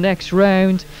to the next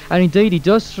round, and indeed he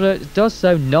does so,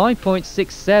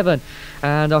 9.67,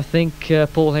 and I think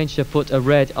Paul Hensher put a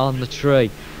red on the tree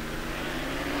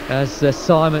as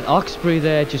Simon Oxbury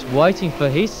there just waiting for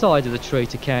his side of the tree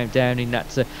to count down in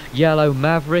that yellow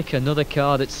Maverick, another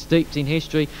car that's steeped in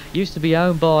history, used to be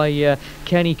owned by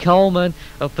Kenny Coleman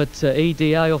up at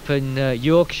EDA up in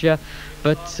Yorkshire.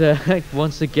 But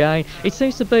once again, it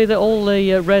seems to be that all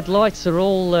the red lights are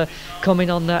all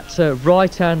coming on that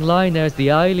right-hand lane there as the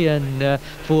Alien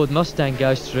Ford Mustang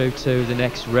goes through to the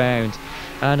next round.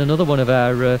 and another one of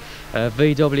our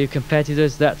VW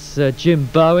competitors. That's Jim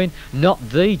Bowen, not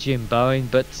the Jim Bowen,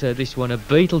 but this one of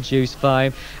Beetlejuice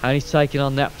fame, and he's taking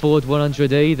on that Ford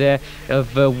 100E there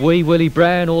of Wee Willie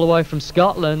Brown, all the way from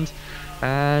Scotland.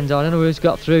 And I don't know who's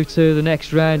got through to the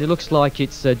next round. It looks like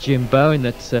it's Jim Bowen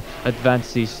that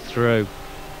advances through.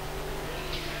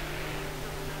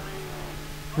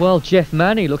 Well, Jeff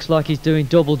Manny looks like he's doing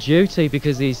double duty,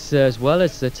 because he's, as well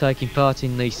as taking part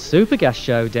in the Super Gas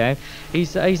Showdown,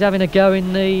 he's having a go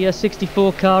in the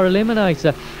 64 car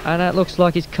eliminator, and that looks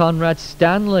like it's Conrad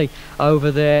Stanley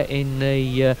over there in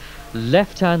the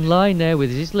left-hand lane there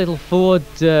with his little Ford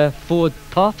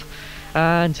Pop.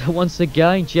 And once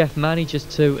again, Jeff Manny,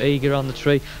 just too eager on the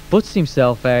tree, puts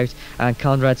himself out, and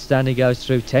Conrad Stanley goes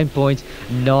through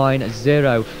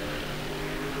 10.90.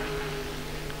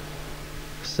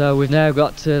 So we've now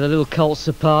got the little Colt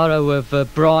Saparo of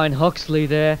Brian Huxley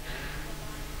there,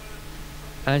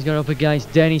 and he's going up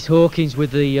against Dennis Hawkins with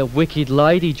the Wicked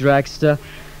Lady Dragster,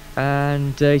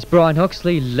 and it's Brian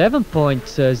Huxley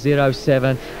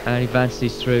 11.07, and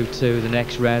advances through to the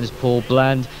next round as Paul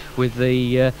Bland with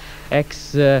the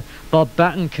ex Bob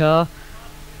Batten car.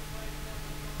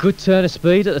 Good turn of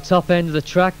speed at the top end of the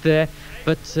track there,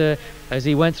 but as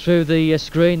he went through the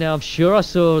screen now, I'm sure I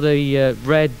saw the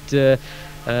red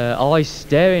eyes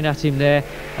staring at him there,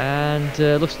 and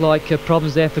looks like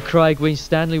problems there for Craig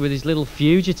Winstanley with his little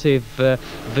fugitive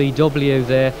VW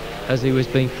there, as he was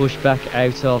being pushed back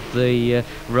out of the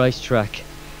racetrack.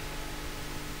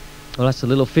 Well, that's a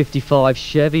little 55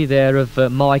 Chevy there of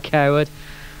Mike Howard.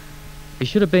 He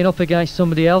should have been up against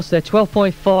somebody else there.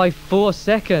 12.54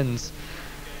 seconds,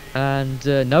 and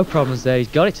no problems there. He's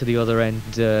got it to the other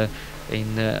end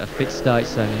in a fit state,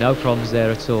 so no problems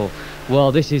there at all.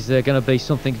 Well, this is going to be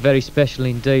something very special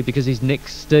indeed, because he's Nick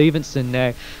Stevenson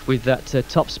now with that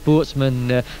Top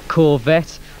Sportsman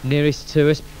Corvette nearest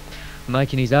to us,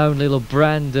 making his own little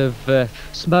brand of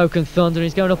smoke and thunder.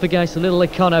 He's going up against a little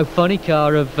Econo funny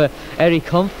car of Eric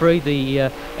Humphrey,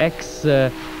 the ex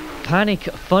Panic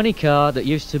funny car that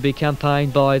used to be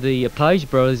campaigned by the Page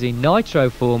brothers in Nitro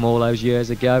form all those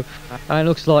years ago. And it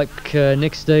looks like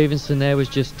Nick Stevenson there was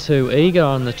just too eager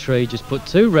on the tree, just put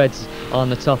two reds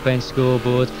on the top end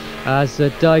scoreboard, as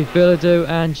Dave Bilodeau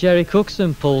and Jerry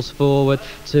Cookson pulls forward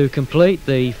to complete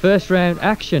the first round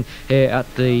action here at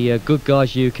the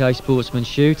Goodguys UK Sportsman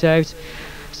Shootout.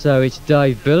 So it's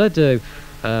Dave Bilodeau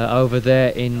over there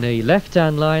in the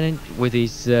left-hand lane with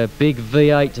his big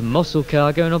V8 muscle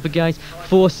car, going up against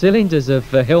 4 cylinders of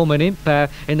Hillman Imp Power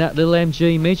in that little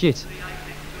MG midget.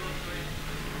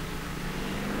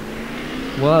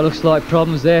 Well, it looks like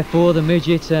problems there for the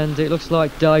midget, and it looks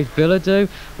like Dave Bilodeau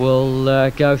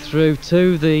will go through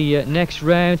to the next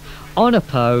round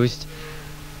unopposed.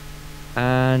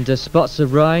 And spots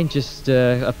of rain just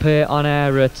appear on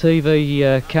our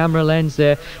TV camera lens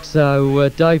there. So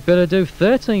Dave Bilodeau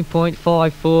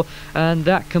 13.54, and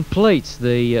that completes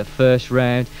the first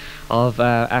round of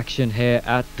our action here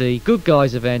at the Good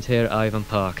Guys event here at Avon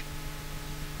Park.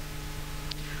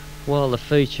 Well, the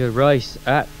feature race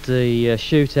at the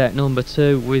shootout number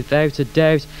 2, without a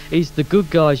doubt, is the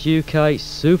Good Guys UK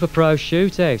Super Pro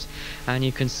Shootout, and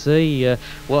you can see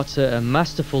what a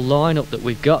masterful lineup that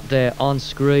we've got there on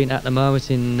screen at the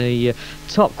moment. In the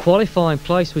top qualifying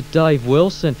place with Dave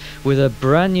Wilson with a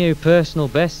brand new personal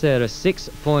best there, a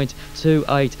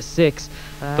 6.286.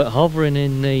 But hovering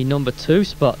in the number 2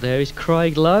 spot there is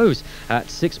Craig Lowes at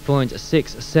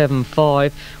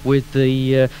 6.675 with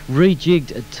the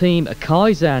rejigged Team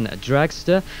Kaizen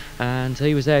dragster, and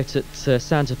he was out at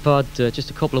Santa Pod just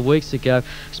a couple of weeks ago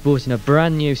sporting a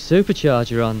brand new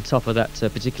supercharger on top of that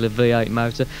particular V8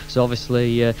 motor. So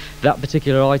obviously that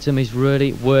particular item is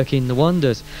really working the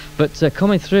wonders. But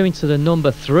coming through into the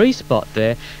number 3 spot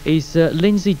there is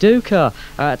Lindsay Ducar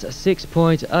at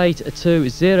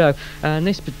 6.820,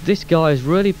 and this guy has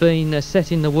really been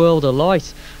setting the world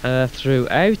alight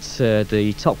throughout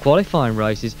the top qualifying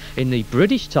races in the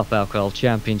British Top Alcohol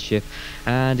Championship,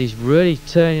 and he's really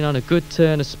turning on a good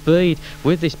turn of speed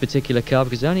with this particular car,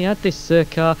 because he only had this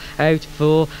car out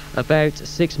for about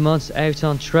 6 months out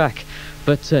on track.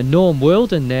 But Norm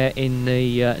Wilden there in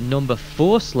the number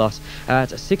 4 slot at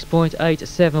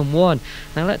 6.871.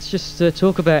 Now let's just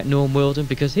talk about Norm Wilden,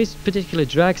 because his particular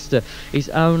dragster is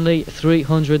only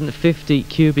 350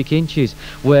 cubic inches,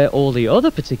 where all the other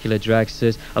particular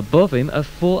dragsters above him are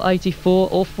 484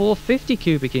 or 450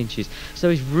 cubic inches.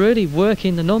 So he's really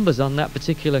working the numbers on that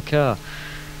particular car.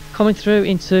 Coming through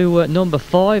into number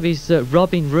 5 is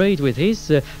Robin Reed with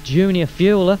his Junior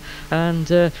Fueler, and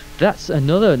that's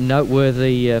another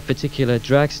noteworthy particular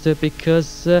dragster,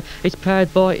 because it's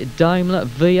powered by Daimler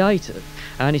V8,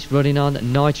 and it's running on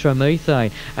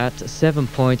nitromethane at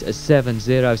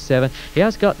 7.707. He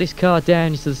has got this car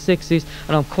down into the 60s,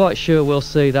 and I'm quite sure we'll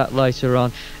see that later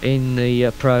on in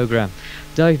the programme.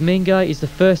 Dave Mingay is the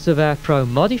first of our Pro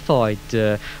Modified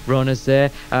runners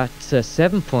there at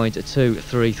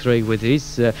 7.233 with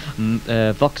his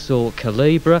Vauxhall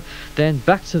Calibra. Then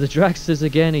back to the dragsters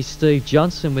again is Steve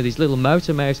Johnson with his little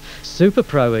Motor Mouse Super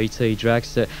Pro ET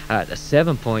dragster at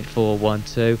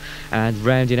 7.412, and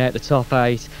rounding out the top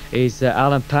 8 is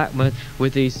Alan Packman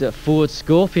with his Ford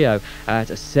Scorpio at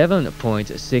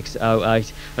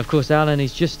 7.608. Of course, Alan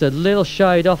is just a little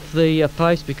shade off the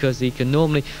pace because he can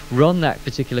normally run that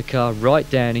particular car right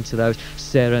down into those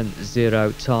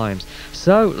 7.0 times.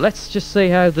 So let's just see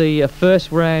how the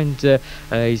first round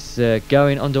is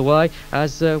going underway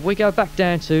as we go back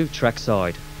down to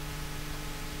trackside.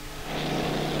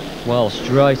 Well,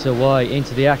 straight away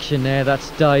into the action there. That's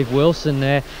Dave Wilson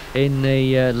there in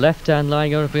the left-hand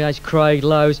lane, going up against Craig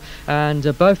Lowes, and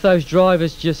both those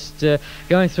drivers just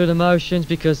going through the motions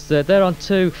because they're on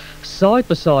two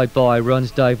side-by-side by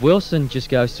runs. Dave Wilson just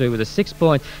goes through with a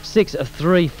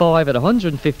 6.635 at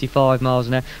 155 miles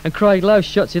an hour, and Craig Lowes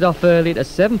shuts it off early at a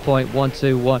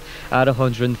 7.121 at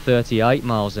 138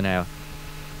 miles an hour.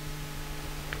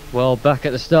 Well, back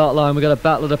at the start line, we've got a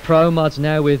battle of the Pro Mods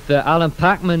now with Alan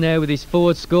Packman there with his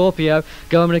Ford Scorpio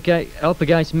going up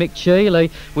against Mick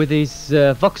Cheeley with his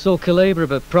Vauxhall Calibra,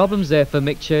 but problems there for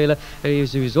Mick Cheeley.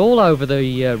 He was all over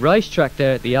the racetrack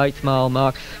there at the 8th mile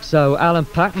mark. So Alan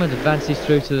Packman advances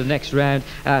through to the next round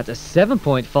at a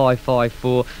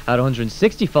 7.554 at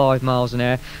 165 miles an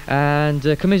hour. And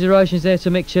commiserations there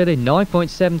to Mick Cheeley,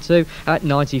 9.72 at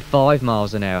 95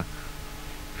 miles an hour.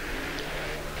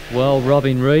 Well,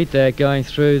 Robin Reid there going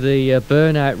through the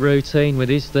burnout routine with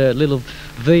his little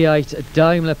V8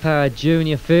 Daimler powered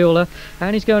Junior Fueler,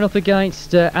 and he's going up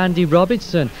against Andy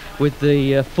Robinson with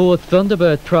the Ford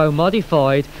Thunderbird Pro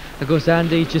Modified. Of course,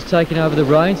 Andy's just taking over the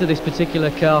reins of this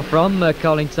particular car from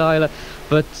Colin Taylor,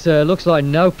 but looks like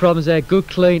no problems there. Good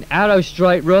clean arrow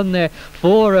straight run there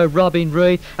for Robin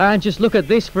Reid, and just look at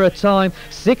this for a time,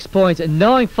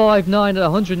 6.959 at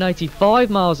 185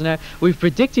 miles an hour. We've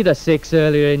predicted a 6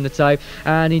 earlier in the tape,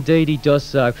 and indeed he does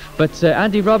so. But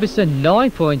Andy Robinson,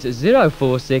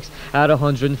 9.046 at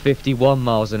 151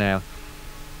 miles an hour.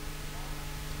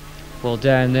 Well,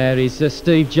 down there is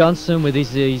Steve Johnson with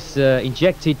his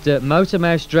injected Motor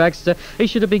Mouse dragster. He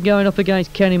should have been going up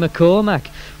against Kenny McCormack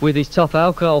with his Top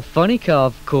Alcohol Funny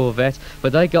Car Corvette,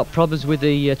 but they got problems with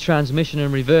the transmission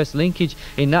and reverse linkage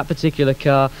in that particular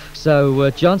car. So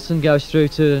Johnson goes through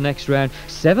to the next round,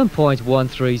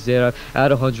 7.130 at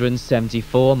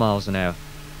 174 miles an hour.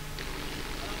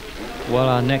 Well,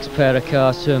 our next pair of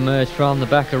cars to emerge from the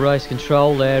back of race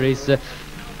control there is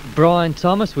Brian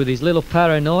Thomas with his little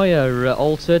Paranoia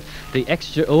altered, the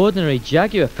extraordinary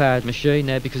Jaguar powered machine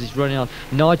there because he's running on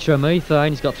nitromethane.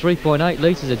 He's got 3.8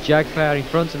 litres of Jag power in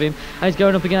front of him, and he's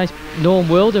going up against Norm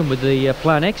Wilden with the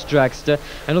Plan X dragster,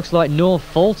 and looks like Norm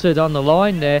faltered on the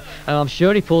line there, and I'm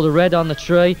sure he pulled a red on the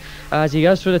tree as he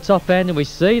goes through the top end, and we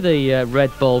see the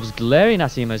red bulbs glaring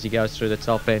at him as he goes through the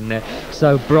top end there.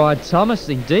 So Brian Thomas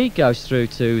indeed goes through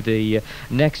to the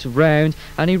next round,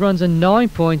 and he runs a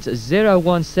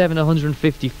 9.017 at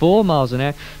 154 miles an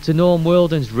hour to Norm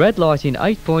Wilden's red light in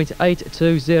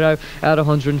 8.820 at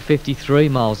 153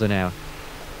 miles an hour.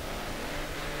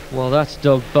 Well, that's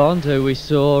Doug Bond, who we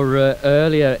saw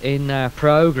earlier in our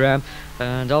programme,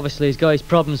 and obviously he's got his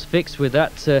problems fixed with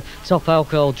that Top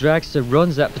Alcohol dragster.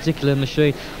 Runs that particular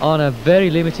machine on a very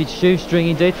limited shoestring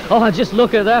indeed. Oh, just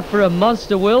look at that for a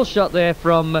monster wheel shot there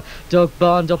from Doug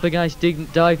Bond up against Dave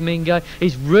Mingay.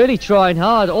 He's really trying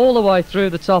hard all the way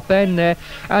through the top end there,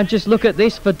 and just look at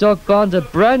this for Doug Bond, a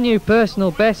brand new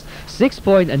personal best,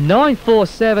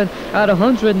 6.947 at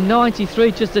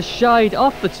 193, just a shade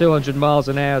off the 200 miles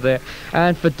an hour there.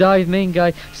 And for Dave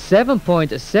Mingay,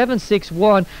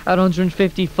 7.761 at 155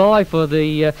 for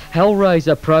the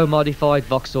Hellraiser Pro Modified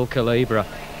Vauxhall Calibra.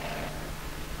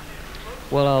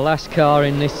 Well, our last car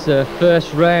in this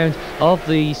first round of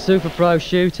the Super Pro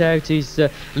Shootout is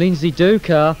Lindsay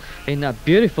Ducar in that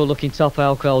beautiful looking Top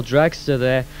Alcohol dragster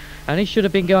there. And he should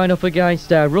have been going up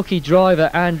against our rookie driver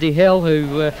Andy Hill,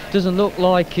 who doesn't look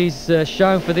like he's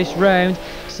shown for this round.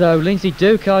 So Lindsay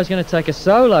Ducar is going to take a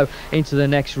solo into the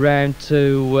next round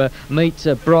to meet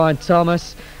Brian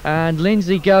Thomas. And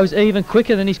Lindsay goes even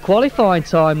quicker than his qualifying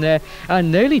time there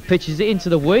and nearly pitches it into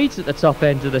the weeds at the top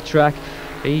end of the track.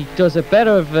 He does a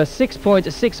better of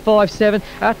 6.657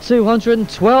 at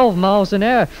 212 miles an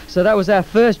hour. So that was our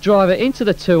first driver into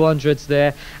the 200s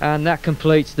there, and that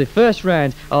completes the first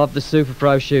round of the Super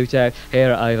Pro Shootout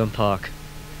here at Avon Park.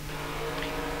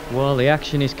 Well, the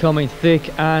action is coming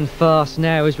thick and fast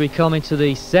now as we come into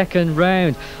the second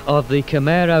round of the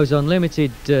Camaros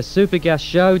Unlimited Super Gas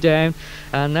Showdown,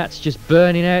 and that's just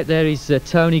burning out. There is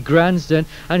Tony Gransden,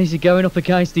 and he's going up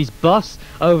against his boss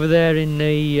over there in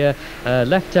the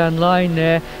left-hand lane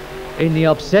there in the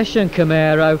Obsession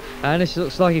Camaro, and this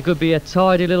looks like it could be a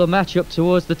tidy little matchup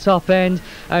towards the top end.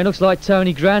 And it looks like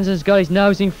Tony Gransden's got his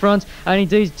nose in front, and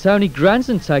indeed Tony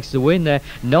Gransden takes the win there.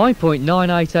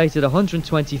 9.988 at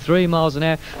 123 miles an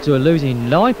hour to a losing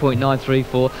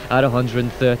 9.934 at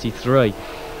 133.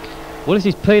 Well, this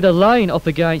is Peter Lane up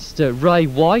against Ray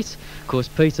White. Of course,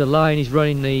 Peter Lane is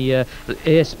running the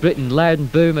air-splitting Loudon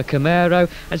Boomer Camaro, and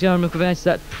he's going up against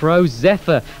that Pro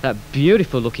Zephyr, that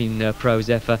beautiful-looking Pro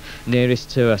Zephyr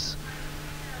nearest to us.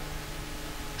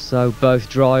 So both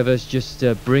drivers just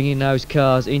bringing those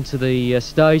cars into the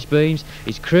stage beams.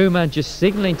 His crewman just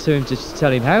signalling to him to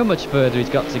tell him how much further he's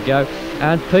got to go.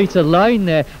 And Peter Lane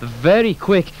there, very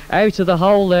quick out of the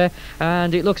hole there,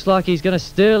 and it looks like he's going to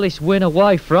steal this win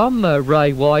away from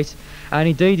Ray White. And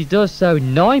indeed he does so.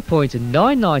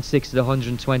 9.996 at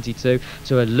 122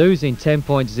 to a losing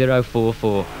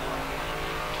 10.044.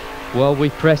 Well, we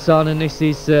press on, and this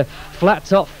is flat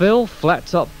top Phil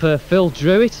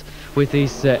Druitt with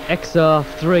his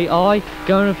XR3i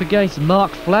going up against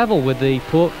Mark Flavel with the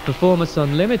Performance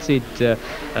Unlimited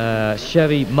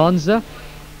Chevy Monza.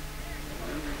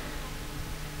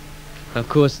 Of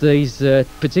course, these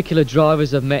particular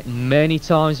drivers have met many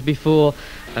times before,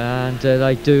 and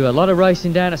they do a lot of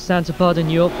racing down at Santa Pod in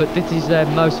York, but this is their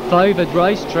most favoured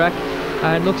racetrack,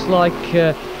 and it looks like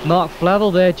Mark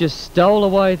Flavel there just stole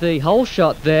away the whole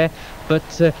shot there, but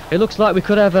it looks like we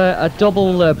could have a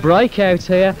double breakout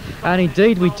here, and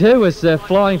indeed we do, as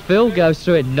Flying Phil goes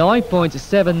through at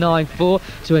 9.794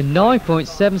 to a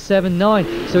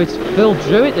 9.779, so it's Phil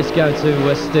Druitt that's going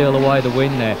to steal away the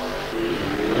win there.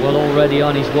 Well, already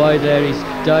on his way there is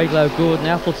Dayglow Gordon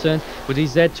Appleton with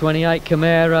his Z28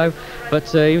 Camaro, but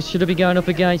he should have been going up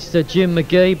against Jim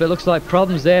McGee, but looks like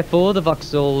problems there for the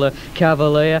Vauxhall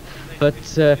Cavalier. But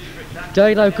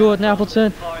Dayglow Gordon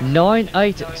Appleton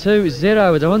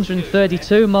 9.820 at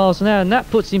 132 miles an hour, and that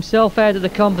puts himself out of the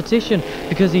competition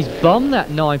because he's bombed that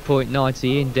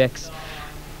 9.90 index,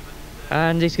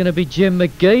 and it's going to be Jim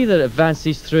McGee that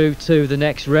advances through to the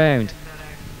next round.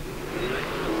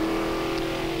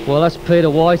 Well, that's Peter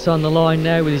White on the line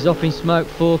now with his Up in Smoke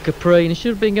 4 Capri, and he should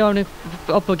have been going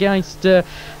up against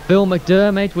Bill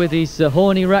McDermott with his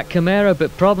Horny Rat Camaro,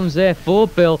 but problems there for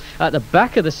Bill at the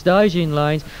back of the staging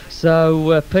lanes.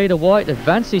 So Peter White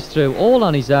advances through all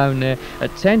on his own there at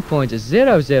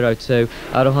 10.002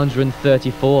 at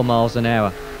 134 miles an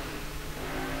hour.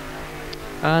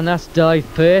 And that's Dave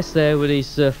Pearce there with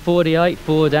his 48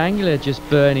 Ford Anglia just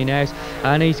burning out,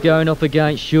 and he's going up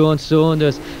against Sean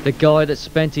Saunders, the guy that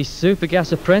spent his Super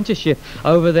Gas apprenticeship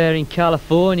over there in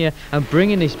California and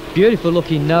bringing this beautiful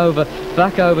looking Nova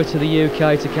back over to the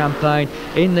UK to campaign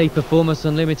in the Performance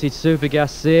Unlimited Super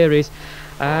Gas series.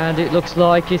 And it looks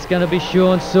like it's going to be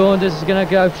Sean Saunders is going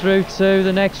to go through to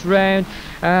the next round.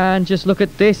 And just look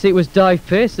at this, it was Dave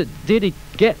Pearce that did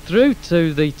get through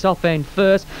to the top end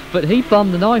first, but he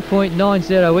bombed the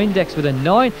 9.90 index with a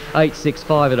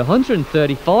 9.865 at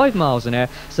 135 miles an hour.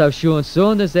 So Sean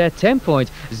Saunders there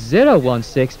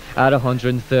 10.016 at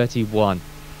 131.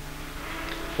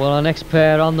 Well, our next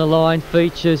pair on the line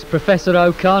features Professor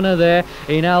O'Connor there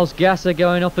in Al's Gasser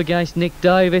going up against Nick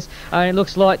Davis, and it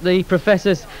looks like the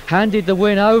Professor's handed the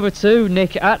win over to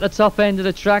Nick at the top end of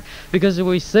the track, because as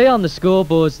we see on the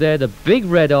scoreboards there, the big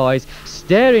red eyes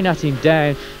staring at him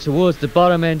down towards the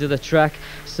bottom end of the track.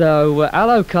 So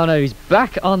Al O'Connor is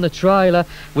back on the trailer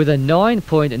with a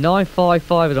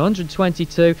 9.955 at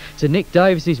 122 to Nick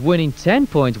Davis's winning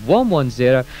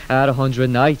 10.110 at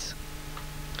 108.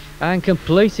 And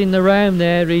completing the round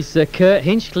there is Kurt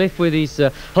Hinchcliffe with his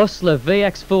Hustler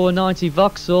VX490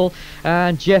 Vauxhall,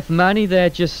 and Jeff Manny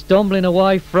there just stumbling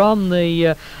away from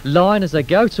the line as they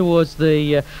go towards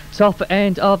the top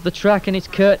end of the track, and it's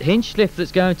Kurt Hinchcliffe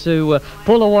that's going to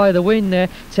pull away the win there,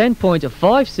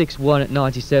 10.561 at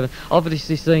 97.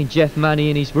 Obviously seeing Jeff Manny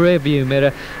in his rear view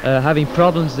mirror having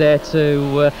problems there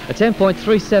to a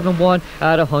 10.371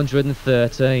 at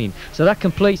 113. So that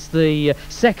completes the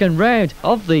second round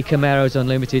of the Camaros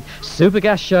Unlimited Super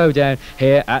Gas Showdown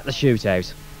here at the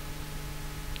Shootout.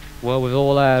 Well, with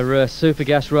all our Super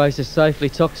Gas racers safely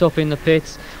tucked up in the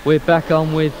pits, we're back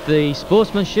on with the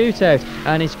Sportsman Shootout,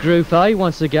 and it's Group A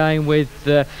once again with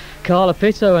Carla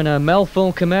Pitto and her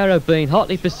Melthorne Camaro being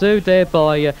hotly pursued there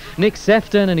by Nick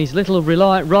Sefton and his little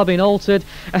Reliant Robin Altered,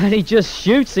 and he just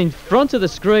shoots in front of the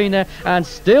screen there and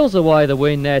steals away the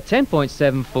win there,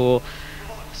 10.74.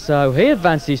 So he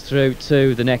advances through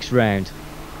to the next round.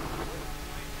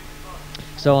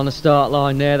 So on the start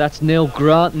line there, that's Neil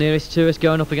Grant nearest to us,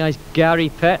 going up against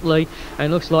Gary Petley, and it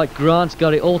looks like Grant's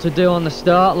got it all to do on the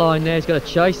start line there. He's got to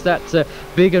chase that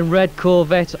big and red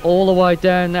Corvette all the way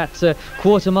down that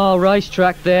quarter-mile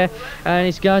racetrack there, and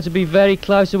it's going to be very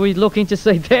close. And we're looking to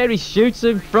see there he shoots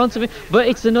in front of him, but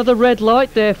it's another red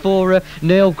light there for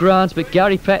Neil Grant. But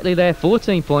Gary Petley there,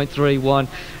 14.31,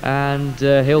 and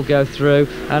he'll go through.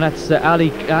 And that's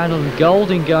Alan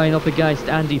Golding going up against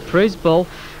Andy Prisball.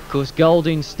 Of course,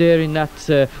 Golding steering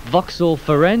that Vauxhall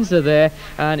Forenza there,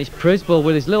 and it's Prisball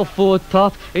with his little forward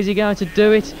pop. Is he going to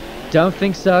do it? Don't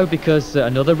think so, because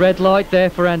another red light there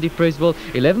for Andy Prisball,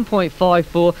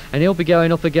 11.54, and he'll be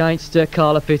going up against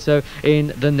Carla Pitto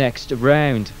in the next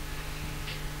round.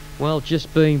 Well,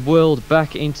 just being whirled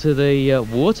back into the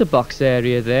water box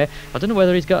area there. I don't know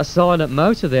whether he's got a silent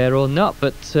motor there or not,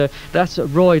 but that's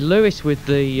Roy Lewis with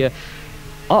the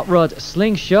hot rod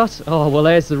slingshot. Oh, well,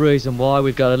 there's the reason why.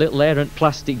 We've got a little errant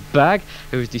plastic bag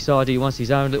who's decided he wants his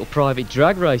own little private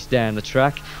drag race down the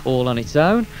track all on its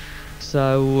own.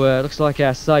 So looks like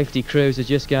our safety crews are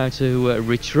just going to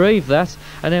retrieve that,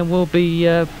 and then we'll be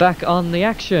back on the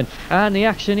action. And the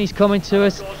action is coming to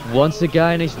us once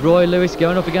again. It's Roy Lewis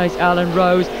going up against Alan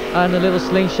Rose, and the little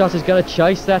slingshot has got to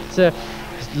chase that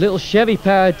little Chevy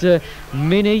powered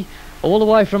Mini all the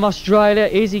way from Australia.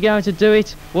 Is he going to do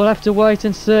it? We'll have to wait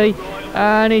and see.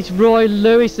 And it's Roy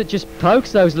Lewis that just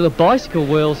pokes those little bicycle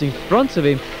wheels in front of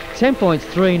him.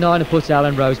 10.39, and puts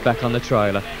Alan Rose back on the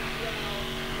trailer.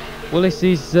 Well, this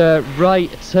is Ray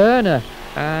Turner,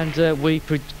 and we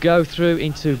go through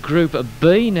into Group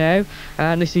B now.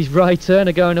 And this is Ray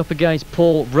Turner going up against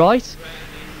Paul Wright.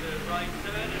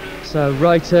 So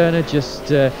Ray Turner just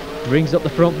brings up the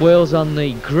front wheels on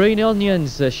the Green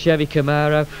Onions Chevy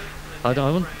Camaro. I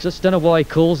just don't know why he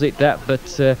calls it that,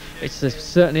 but it's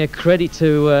certainly a credit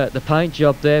to the paint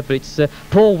job there. But it's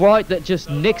Paul Wright that just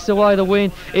nicks away the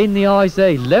win in the eyes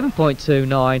there,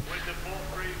 11.29.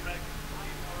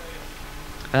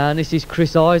 And this is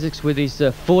Chris Isaacs with his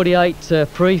 48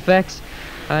 prefix,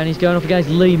 and he's going up against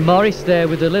Lee Morris there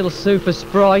with the little Super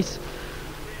Sprite.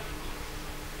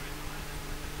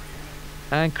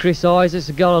 And Chris Isaacs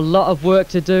has got a lot of work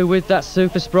to do with that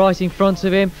Super Sprite in front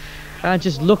of him. And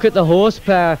just look at the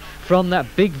horsepower from that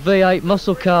big V8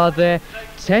 muscle car there.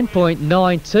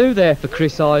 10.92 there for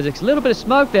Chris Isaacs. A little bit of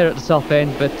smoke there at the top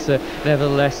end, but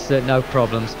nevertheless no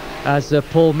problems. As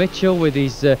Paul Mitchell with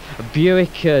his Buick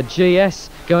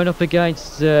GS going up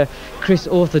against Chris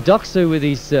Orthodoxou with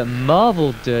his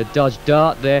marvelled Dodge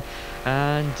Dart there.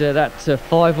 And that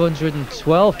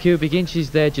 512 cubic inches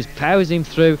there just powers him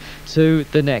through to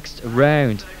the next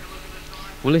round.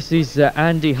 Well, this is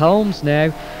Andy Holmes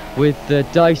now with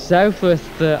Dave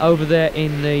Southworth over there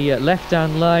in the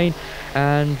left-hand lane.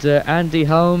 And Andy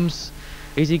Holmes,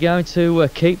 is he going to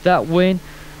keep that win?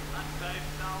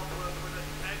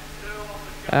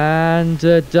 And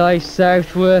Dave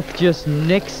Southworth just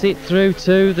nicks it through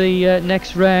to the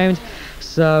next round.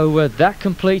 So that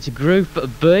completes Group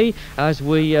B as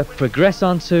we progress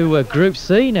on to Group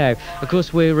C now. Of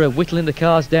course, we're whittling the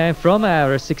cars down from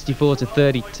our 64 to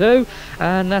 32,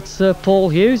 and that's Paul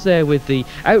Hughes there with the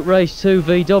Outrage 2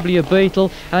 VW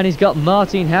Beetle, and he's got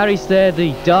Martin Harris there,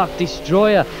 the Dark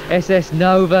Destroyer SS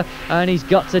Nova, and he's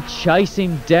got to chase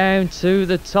him down to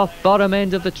the top bottom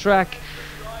end of the track.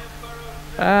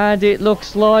 And it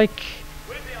looks like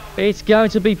it's going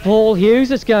to be Paul Hughes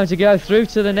that's going to go through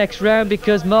to the next round,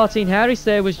 because Martin Harris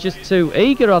there was just too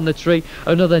eager on the tree.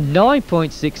 Another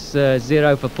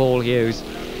 9.60 for Paul Hughes.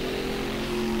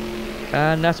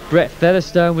 And that's Brett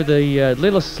Featherstone with a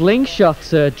little slingshot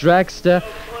dragster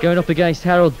going up against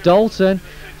Harold Dalton.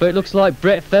 But it looks like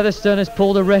Brett Featherstone has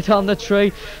pulled a red on the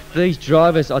tree. These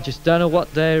drivers, I just don't know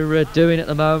what they're doing at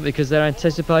the moment, because they're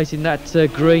anticipating that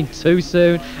green too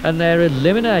soon, and they're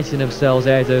eliminating themselves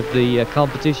out of the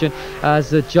competition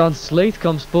as John Sleeth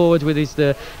comes forward with his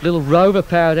little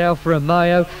Rover-powered Alfa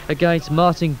Romeo against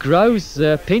Martin Grove's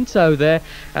Pinto there.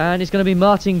 And it's going to be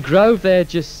Martin Grove there,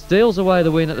 just steals away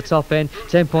the win at the top end,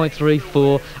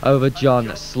 10.34 over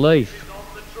John Sleeth.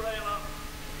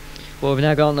 Well, we've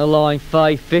now got on the line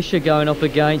Faye Fisher going up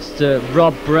against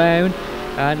Rob Brown,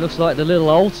 and it looks like the little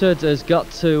Altered has got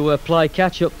to play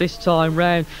catch up this time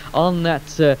round on that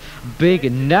big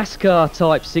NASCAR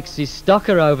Type 60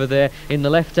 stocker over there in the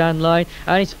left hand lane,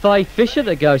 and it's Faye Fisher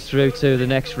that goes through to the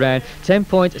next round,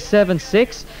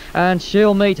 10.76, and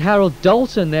she'll meet Harold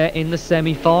Dalton there in the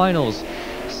semi-finals.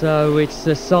 So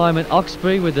it's Simon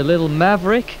Oxbury with the little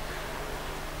Maverick.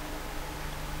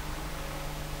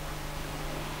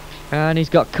 And he's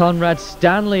got Conrad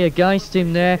Stanley against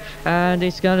him there, and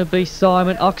it's going to be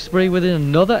Simon Oxbury with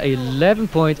another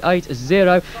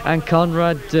 11.80, and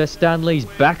Conrad Stanley's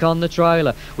back on the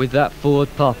trailer with that forward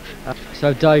pop.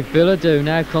 So Dave Bilodeau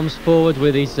now comes forward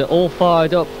with his all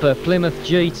fired up Plymouth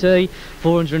GT,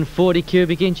 440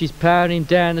 cubic inches powering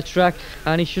down the track,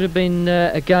 and he should have been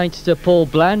against Paul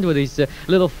Bland with his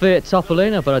little Fiat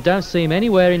Topolino, but I don't see him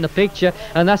anywhere in the picture,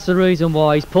 and that's the reason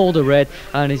why he's pulled a red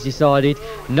and he's decided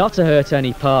not to hurt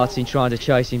any parts in trying to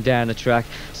chase him down the track.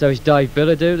 So it's Dave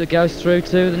Bilodeau that goes through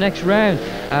to the next round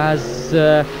as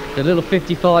the little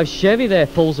 55 Chevy there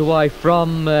pulls away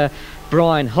from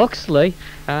Brian Huxley,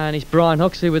 and it's Brian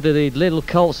Huxley with the little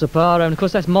Colt Saparo, and of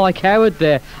course that's Mike Howard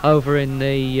there over in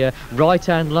the right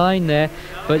hand lane there,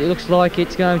 but it looks like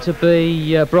it's going to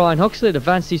be Brian Huxley that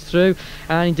advances through,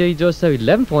 and indeed does so.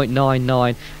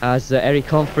 11.99 as Eric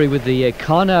Humphrey with the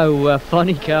Cono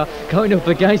funny car going up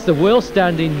against the wheel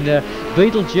standing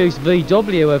Beetlejuice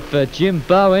VW of Jim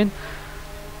Bowen.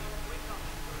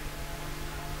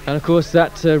 And of course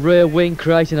that rear wing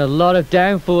creating a lot of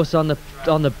downforce on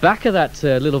the back of that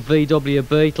little VW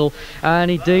Beetle,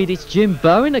 and indeed it's Jim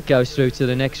Bowen that goes through to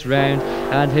the next round,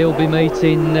 and he'll be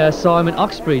meeting Simon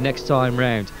Oxbury next time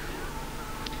round.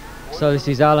 So this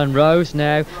is Alan Rose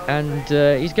now, and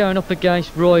he's going up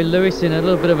against Roy Lewis in a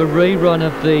little bit of a rerun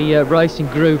of the Racing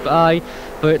Group A,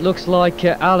 but it looks like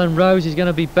Alan Rose is going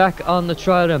to be back on the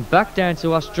trailer and back down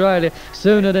to Australia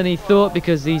sooner than he thought,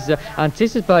 because he's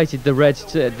anticipated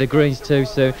the greens too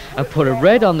soon and put a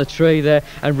red on the tree there,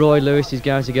 and Roy Lewis is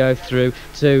going to go through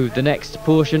to the next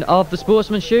portion of the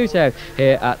Sportsman Shootout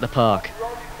here at the park.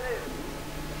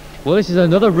 Well, this is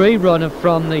another rerun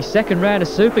from the second round of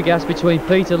Super Gas between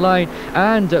Peter Lane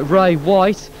and Ray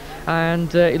White,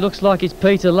 and it looks like it's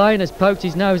Peter Lane has poked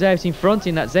his nose out in front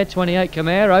in that Z28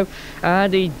 Camaro,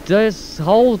 and he does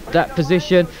hold that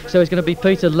position, so it's going to be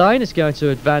Peter Lane that's going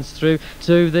to advance through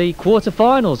to the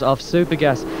quarterfinals of Super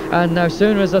Gas. And no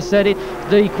sooner as I said it,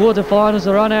 the quarterfinals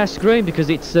are on our screen, because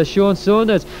it's Sean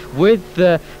Saunders with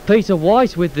Peter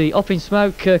White with the Up in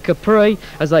Smoke Capri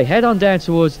as they head on down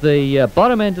towards the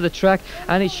bottom end of the track,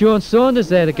 and it's Sean Saunders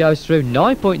there that goes through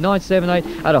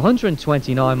 9.978 at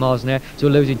 129 miles an hour to a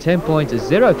losing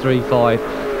 10.035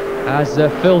 as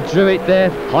Phil Druitt there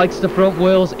hikes the front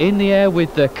wheels in the air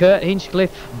with Kurt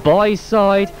Hinchcliffe by his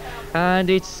side, and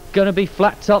it's going to be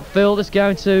flat top Phil that's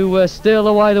going to steal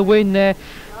away the win there.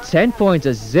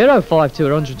 10.052 at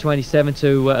 127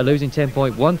 to a losing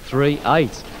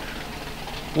 10.138.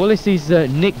 Well, this is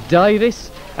Nick Davis,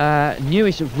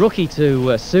 newish rookie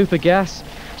to Super Gas,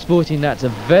 sporting that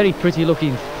very pretty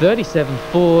looking 37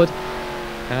 Ford.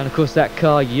 And of course that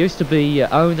car used to be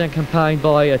owned and campaigned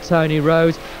by Tony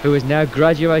Rhodes, who has now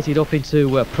graduated up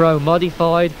into Pro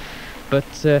Modified.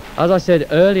 But as I said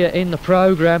earlier in the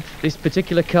programme, this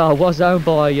particular car was owned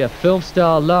by film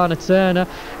star Lana Turner,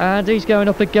 and he's going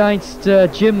up against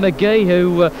Jim McGee,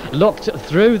 who locked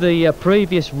through the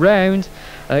previous round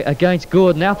against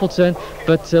Gordon Appleton,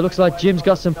 but looks like Jim's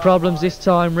got some problems this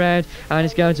time round, and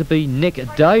it's going to be Nick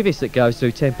Davis that goes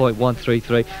through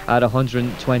 10.133 at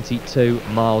 122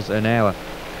 miles an hour.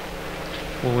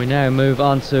 Well, we now move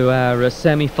on to our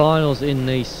semi-finals in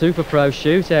the Super Pro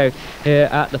Shootout here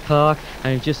at the park,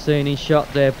 and you've just seen in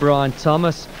shot there Brian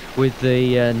Thomas with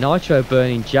the nitro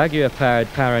burning Jaguar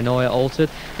powered Paranoia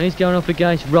altered, and he's going up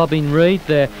against Robin Reed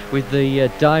there with the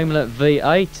Daimler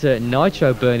V8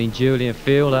 nitro burning Julian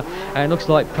Fielder, and it looks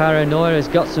like Paranoia has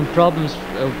got some problems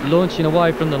launching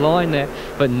away from the line there,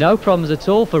 but no problems at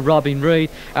all for Robin Reed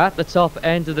at the top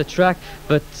end of the track,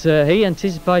 but he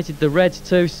anticipated the reds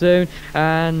too soon,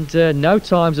 and no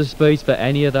times of speeds for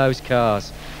any of those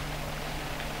cars.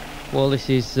 Well, this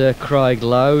is Craig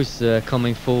Lowes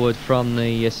coming forward from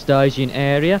the staging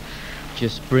area,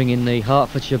 just bringing the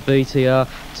Hertfordshire BTR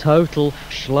Total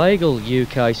Schlegel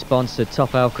UK sponsored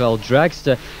top alcohol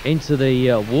dragster into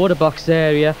the water box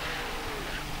area,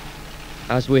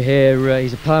 as we hear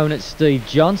his opponent Steve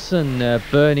Johnson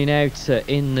burning out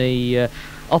in the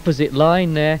opposite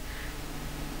lane there.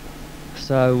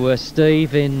 So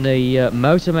Steve in the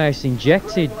Motor Mouse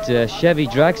injected Chevy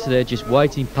dragster there, just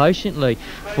waiting patiently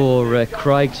for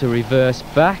Craig to reverse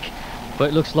back, but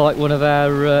it looks like one of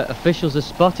our officials has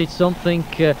spotted something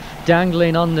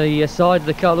dangling on the side of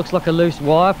the car. It looks like a loose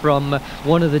wire from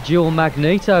one of the dual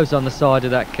magnetos on the side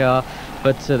of that car,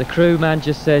 but the crewman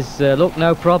just says, look,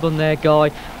 no problem there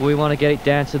guy, we want to get it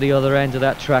down to the other end of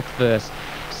that track first.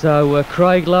 So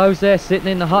Craig Lowes there sitting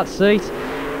in the hot seat,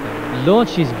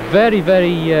 launches very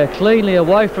cleanly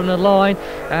away from the line,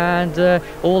 and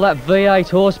all that V8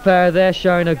 horsepower there,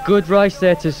 showing a good race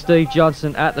there to Steve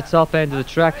Johnson at the top end of the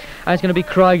track. And it's going to be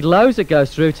Craig Lowes that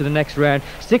goes through to the next round,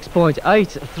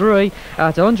 6.83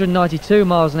 at 192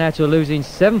 miles an hour to a losing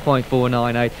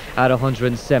 7.498 at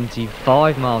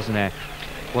 175 miles an hour.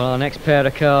 Well, our next pair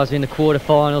of cars in the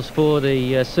quarterfinals for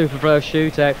the Super Pro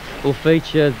Shootout will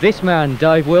feature this man,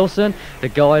 Dave Wilson, the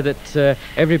guy that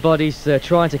everybody's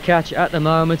trying to catch at the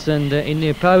moment, and in the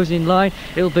opposing lane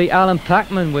it'll be Alan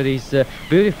Packman with his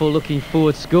beautiful looking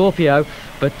Ford Scorpio,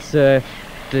 but the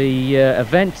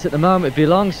event at the moment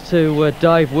belongs to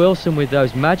Dave Wilson with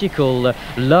those magical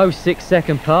low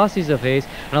 6-second passes of his,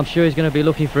 and I'm sure he's going to be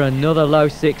looking for another low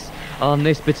 6 on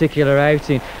this particular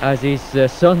outing, as his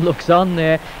son looks on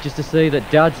there just to see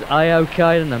that Dad's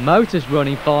A-OK and the motor's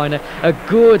running fine. A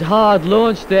good hard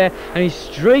launch there, and he's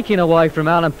streaking away from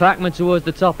Alan Packman towards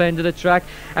the top end of the track,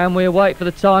 and we'll wait for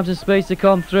the times and speeds to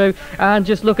come through. And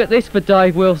just look at this for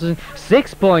Dave Wilson,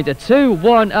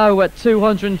 6.210 at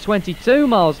 222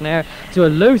 miles an hour to a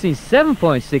losing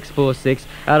 7.646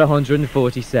 at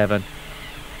 147.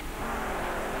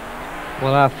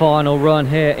 Well, our final run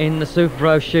here in the Super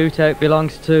Pro Shootout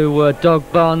belongs to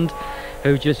Doug Bond,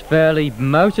 who just fairly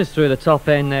motors through the top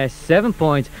end there,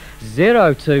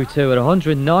 7.022 at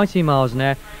 190 miles an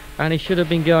hour. And he should have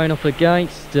been going up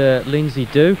against Lindsay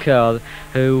Ducar,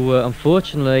 who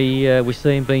unfortunately we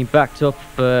see him being backed up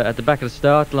at the back of the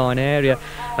start line area.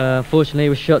 Unfortunately, he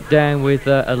was shut down with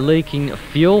a leaking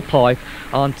fuel pipe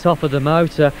on top of the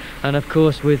motor, and of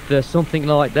course with something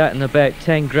like that and about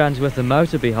 10 grand's worth of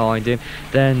motor behind him,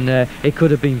 then it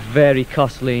could have been very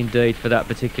costly indeed for that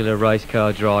particular race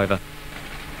car driver.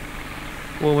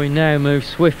 Well, we now move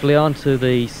swiftly on to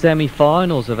the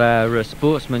semi-finals of our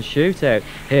Sportsman Shootout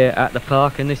here at the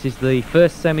park, and this is the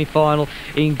first semi-final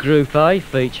in Group A,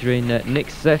 featuring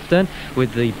Nick Sefton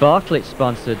with the Bartlett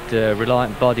sponsored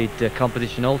Reliant bodied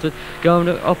competition altered, going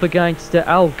up against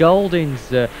Al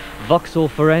Golding's Vauxhall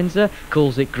Forenza.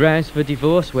 Calls it grounds for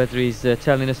divorce. Whether he's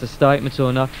telling us a statement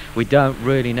or not, we don't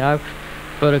really know,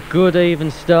 but a good even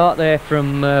start there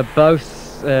from both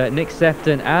Nick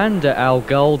Sefton and Al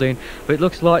Golding. But it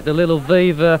looks like the little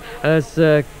Viva has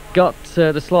got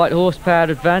the slight horsepower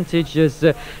advantage, as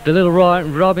the little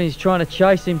Ryan Robin is trying to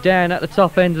chase him down at the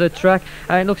top end of the track,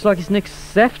 and it looks like it's Nick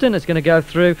Sefton that's going to go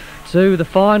through to the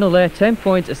final there.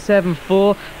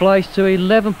 10.74 plays to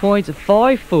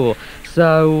 11.54.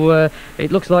 So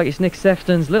it looks like it's Nick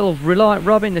Sefton's little Reliant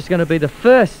Robin that's going to be the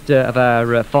first of our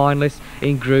finalists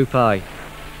in Group A.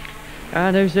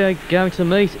 And who's going to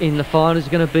meet in the final? Is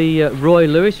it going to be Roy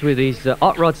Lewis with his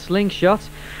hot rod slingshot,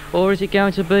 or is it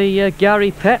going to be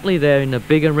Gary Petley there in the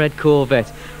big and red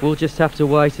Corvette? We'll just have to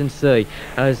wait and see,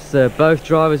 as both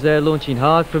drivers there launching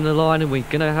hard from the line, and we're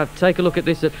going to take a look at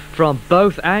this from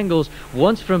both angles,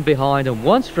 once from behind and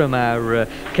once from our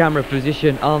camera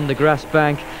position on the grass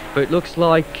bank. But it looks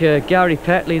like Gary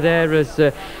Petley there is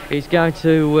going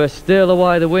to steal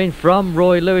away the win from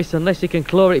Roy Lewis, unless he can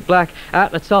claw it back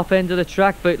at the top end of the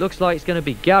track. But it looks like it's going to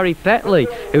be Gary Petley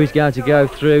who is going to go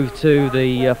through to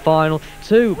the final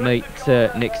to meet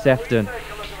Nick Sefton.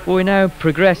 Well, we now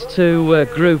progress to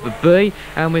Group B,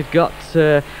 and we've got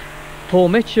Paul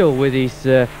Mitchell with his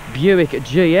Buick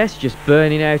GS just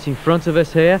burning out in front of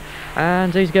us here,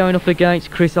 and he's going up against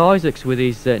Chris Isaacs with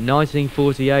his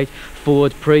 1948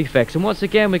 Ford Prefix. And once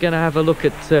again we're going to have a look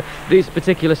at this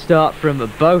particular start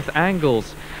from both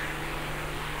angles,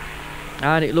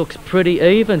 and it looks pretty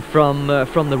even from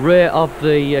the rear of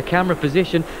the camera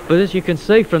position. But as you can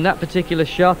see from that particular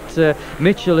shot,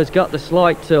 Mitchell has got the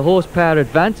slight horsepower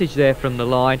advantage there from the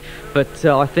line. But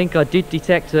I think I did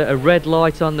detect a red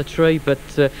light on the tree, but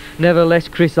nevertheless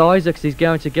Chris Isaacs is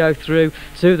going to go through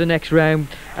to the next round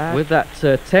with that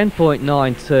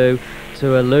 10.92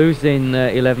 to a losing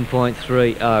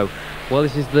 11.30. Well,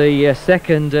 this is the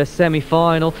second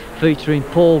semi-final, featuring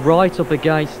Paul Wright up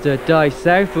against Dave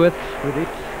Southworth,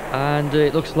 and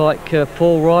it looks like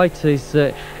Paul Wright is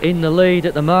in the lead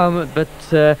at the moment. But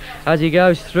as he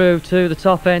goes through to the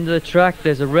top end of the track,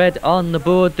 there's a red on the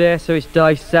board there, so it's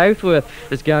Dave Southworth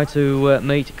that's going to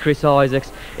meet Chris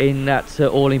Isaacs in that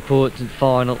all-important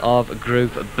final of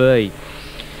Group B.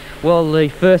 Well, the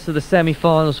first of the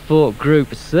semi-finals for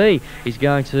Group C is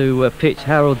going to pitch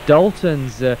Harold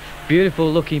Dalton's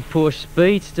beautiful looking Porsche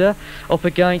Speedster up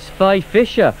against Faye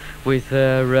Fisher with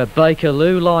her Baker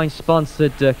Lou line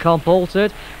sponsored comp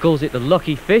altered. Calls it the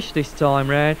Lucky Fish this time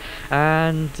round,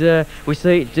 and we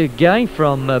see it again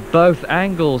from both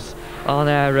angles on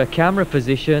our camera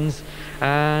positions.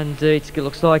 And it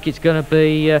looks like it's going to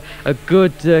be a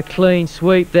good clean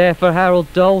sweep there for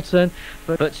Harold Dalton.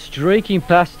 But streaking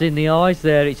past in the eyes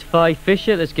there, it's Faye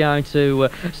Fisher that's going to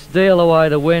steal away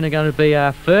the win and going to be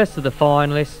our first of the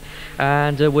finalists.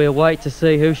 And we'll wait to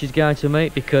see who she's going to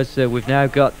meet, because we've now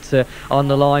got on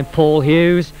the line Paul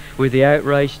Hughes with the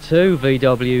Outrage 2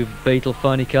 VW Beetle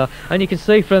funny car, and you can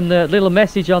see from the little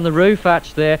message on the roof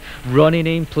hatch there, running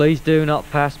in, please do not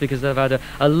pass, because they've had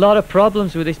a lot of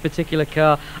problems with this particular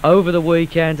car over the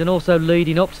weekend and also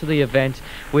leading up to the event,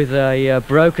 with a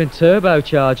broken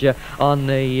turbocharger on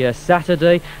the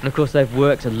Saturday, and of course they've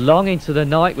worked long into the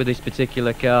night with this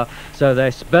particular car, so they're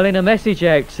spelling a message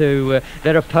out to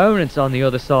their opponents on the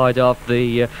other side of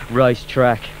the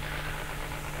racetrack.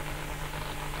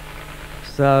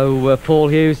 So Paul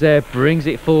Hughes there brings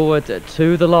it forward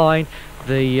to the line.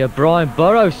 The Brian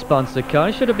Burrows sponsored car.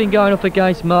 He should have been going up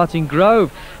against Martin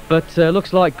Grove, but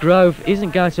looks like Grove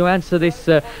isn't going to answer this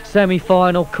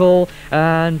semi-final call,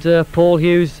 and Paul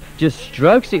Hughes just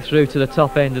strokes it through to the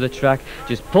top end of the track,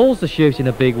 just pulls the chute in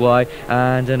a big way,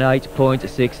 and an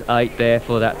 8.68 there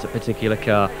for that particular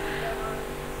car.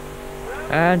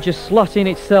 And just slotting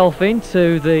itself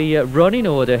into the running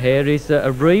order here is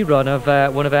a rerun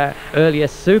of one of our earlier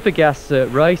Super Gas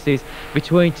races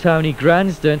between Tony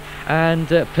Gransden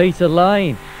and Peter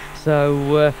Lane.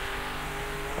 So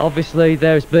obviously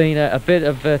there's been a bit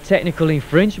of technical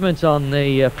infringement on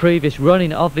the previous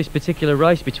running of this particular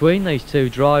race between these two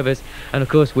drivers, and of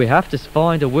course we have to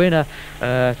find a winner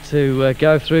to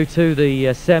go through to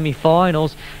the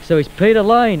semi-finals. So it's Peter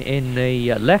Lane in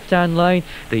the left-hand lane,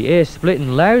 the ear-splitting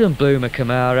Loudon Boomer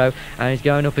Camaro, and he's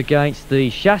going up against the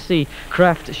chassis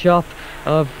craft shop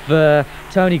of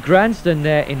Tony Gransden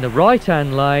there in the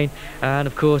right-hand lane. And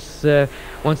of course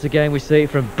once again we see it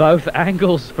from both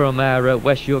angles from our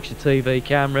West Yorkshire TV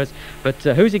cameras, but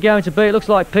who's it going to be? It looks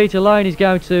like Peter Lane is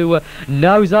going to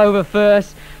nose over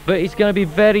first, but it's going to be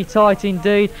very tight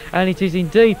indeed, and it is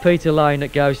indeed Peter Lane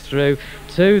that goes through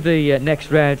to the next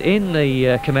round in the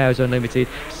Camaros Unlimited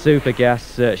Super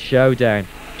Gas Showdown.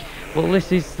 Well,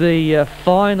 this is the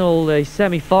final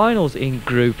semi-finals in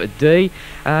Group D,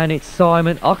 and it's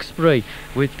Simon Oxbury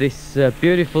with this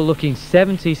beautiful looking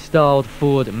 70s styled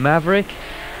Ford Maverick,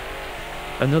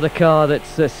 another car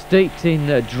that's steeped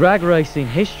in drag racing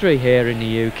history here in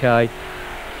the UK.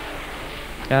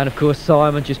 And of course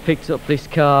Simon just picked up this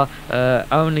car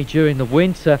only during the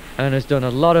winter and has done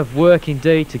a lot of work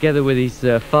indeed together with his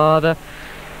father.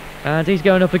 And he's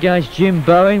going up against Jim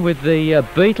Bowen with the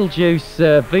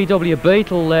Beetlejuice VW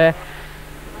Beetle there.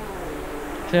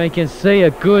 So you can see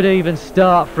a good even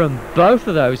start from both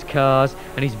of those cars,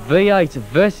 and his V8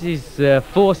 versus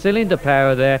 4-cylinder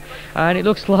power there. And it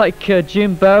looks like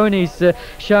Jim Bowen is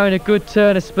showing a good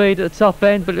turn of speed at the top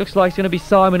end, but it looks like it's going to be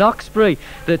Simon Oxbury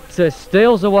that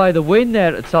steals away the win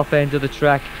there at the top end of the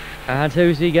track. And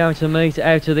who's he going to meet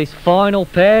out of this final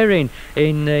pairing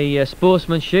in the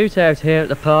Sportsman Shootout here at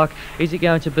the park? Is it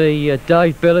going to be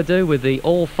Dave Bilodeau with the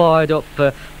all fired up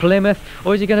Plymouth,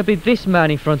 or is it going to be this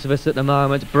man in front of us at the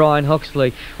moment, Brian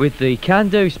Huxley, with the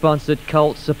Can-Do sponsored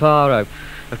Colt Sapporo?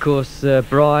 Of course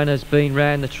Brian has been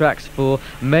round the tracks for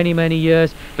many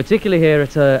years, particularly here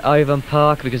at Avon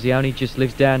Park, because he only just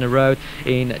lives down the road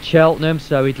in Cheltenham,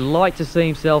 so he'd like to see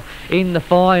himself in the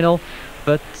final,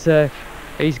 but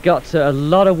he's got a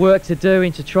lot of work to do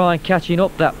into try and catching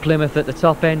up that Plymouth at the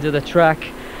top end of the track.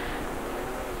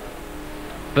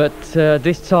 But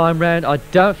this time round I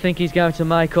don't think he's going to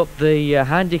make up the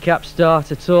handicap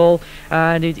start at all,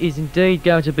 and it is indeed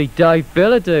going to be Dave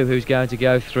Bilodeau who's going to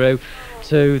go through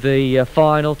to the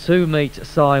final to meet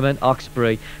Simon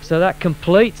Oxbury. So that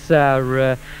completes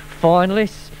our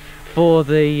finalists for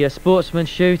the Sportsman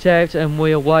Shootout, and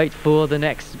we await for the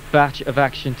next batch of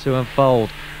action to unfold.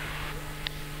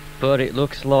 But it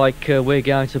looks like we're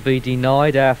going to be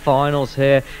denied our finals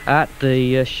here at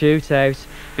the shootout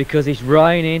because it's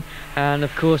raining, and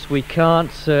of course we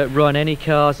can't run any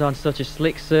cars on such a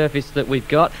slick surface that we've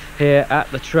got here at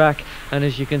the track. And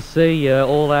as you can see,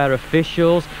 all our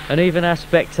officials and even our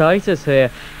spectators here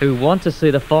who want to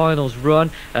see the finals run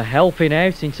are helping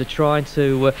out into trying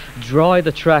to dry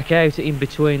the track out in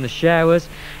between the showers.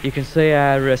 You can see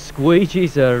our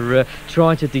squeegees are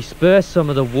trying to disperse some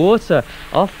of the water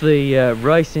off the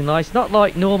racing lights. Not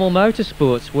like normal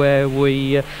motorsports where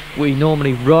we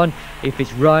normally run if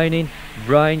it's raining,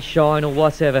 rain, shine or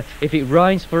whatever. If it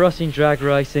rains for us in drag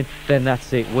racing, then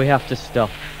that's it, we have to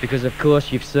stop, because of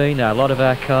course you've seen a lot of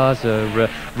our cars are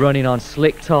running on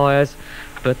slick tyres.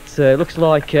 But it looks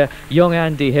like young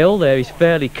Andy Hill there is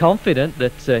fairly confident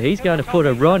that he's going to put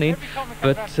a run in,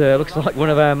 but looks like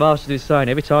one of our masters is saying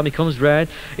every time he comes round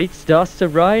it starts to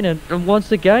rain, and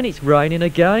once again it's raining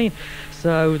again.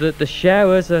 so that the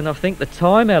showers and I think the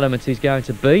time element is going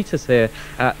to beat us here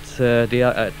at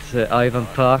Avon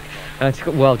Park. And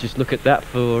well, just look at that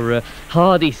for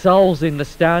hardy souls in the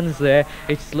stands there.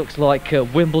 It looks like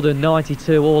Wimbledon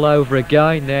 '92 all over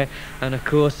again there. And of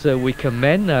course we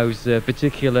commend those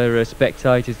particular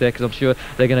spectators there, because I'm sure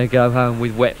they're going to go home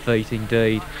with wet feet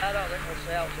indeed. I don't think we'll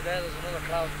see out today. There's another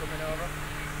cloud coming over.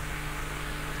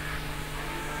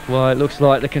 Well, it looks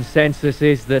like the consensus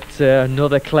is that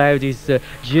another cloud is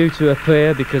due to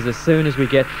appear, because as soon as we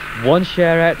get one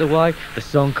shower out the way, the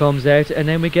sun comes out, and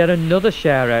then we get another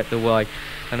shower out the way.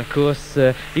 And of course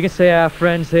you can see our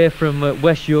friends here from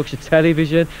West Yorkshire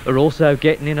Television are also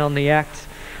getting in on the act,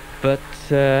 but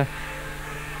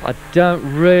I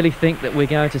don't really think that we're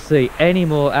going to see any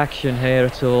more action here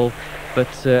at all.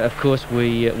 But of course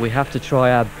we have to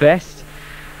try our best.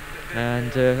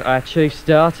 And our chief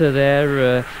starter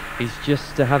there is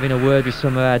just having a word with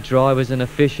some of our drivers and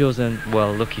officials, and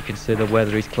well, look, you can see the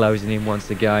weather is closing in once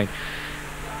again.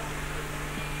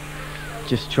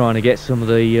 Just trying to get some of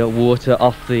the water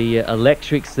off the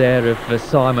electrics there of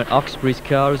Simon Oxbury's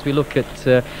car, as we look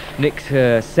at Nick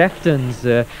Sefton's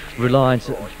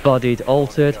Reliance bodied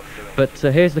altered. But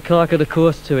here's the clerk of the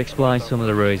course to explain some of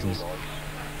the reasons.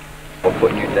 I'm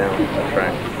putting you down the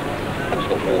track.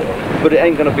 But it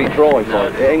ain't going to be dry by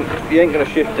you ain't going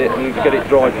to shift it and get it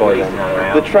dry by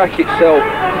then. The track itself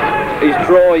is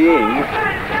drying,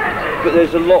 but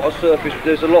there's a lot of surface,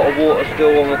 there's a lot of water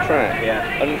still on the track. Yeah.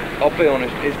 And I'll be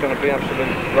honest, it's going to be absolute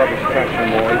rubbish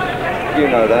traction wise. You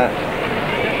know that.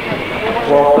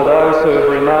 Well, for those who have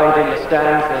remained in the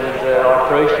stands, and I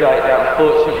appreciate that,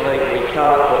 unfortunately we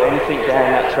can't put anything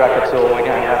down that track at all. We're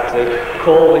going to have to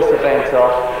call this event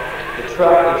off. The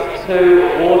track is too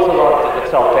waterlogged at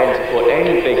the top end to put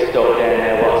any big stuff down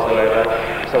there whatsoever.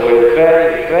 So we're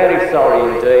very, very sorry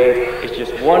indeed. It's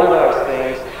just one of those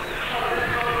things.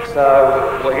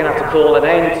 So we're going to have to call an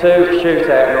end to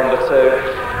shootout number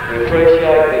 2. We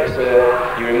appreciate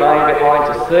that you remain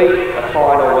behind to see a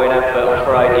final winner, but I'm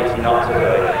afraid it's not to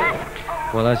be.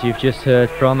 Well, as you've just heard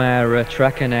from our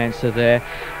track announcer there,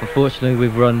 unfortunately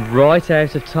we've run right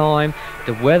out of time.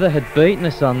 The weather had beaten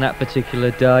us on that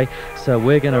particular day, so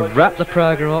we're going to wrap the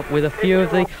programme up with a few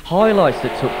of the highlights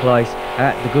that took place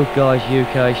at the Goodguys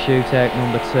UK Shootout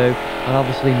number 2, and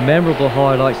obviously memorable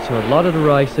highlights to a lot of the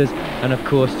racers, and of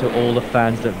course to all the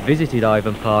fans that visited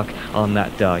Avon Park on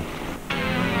that day.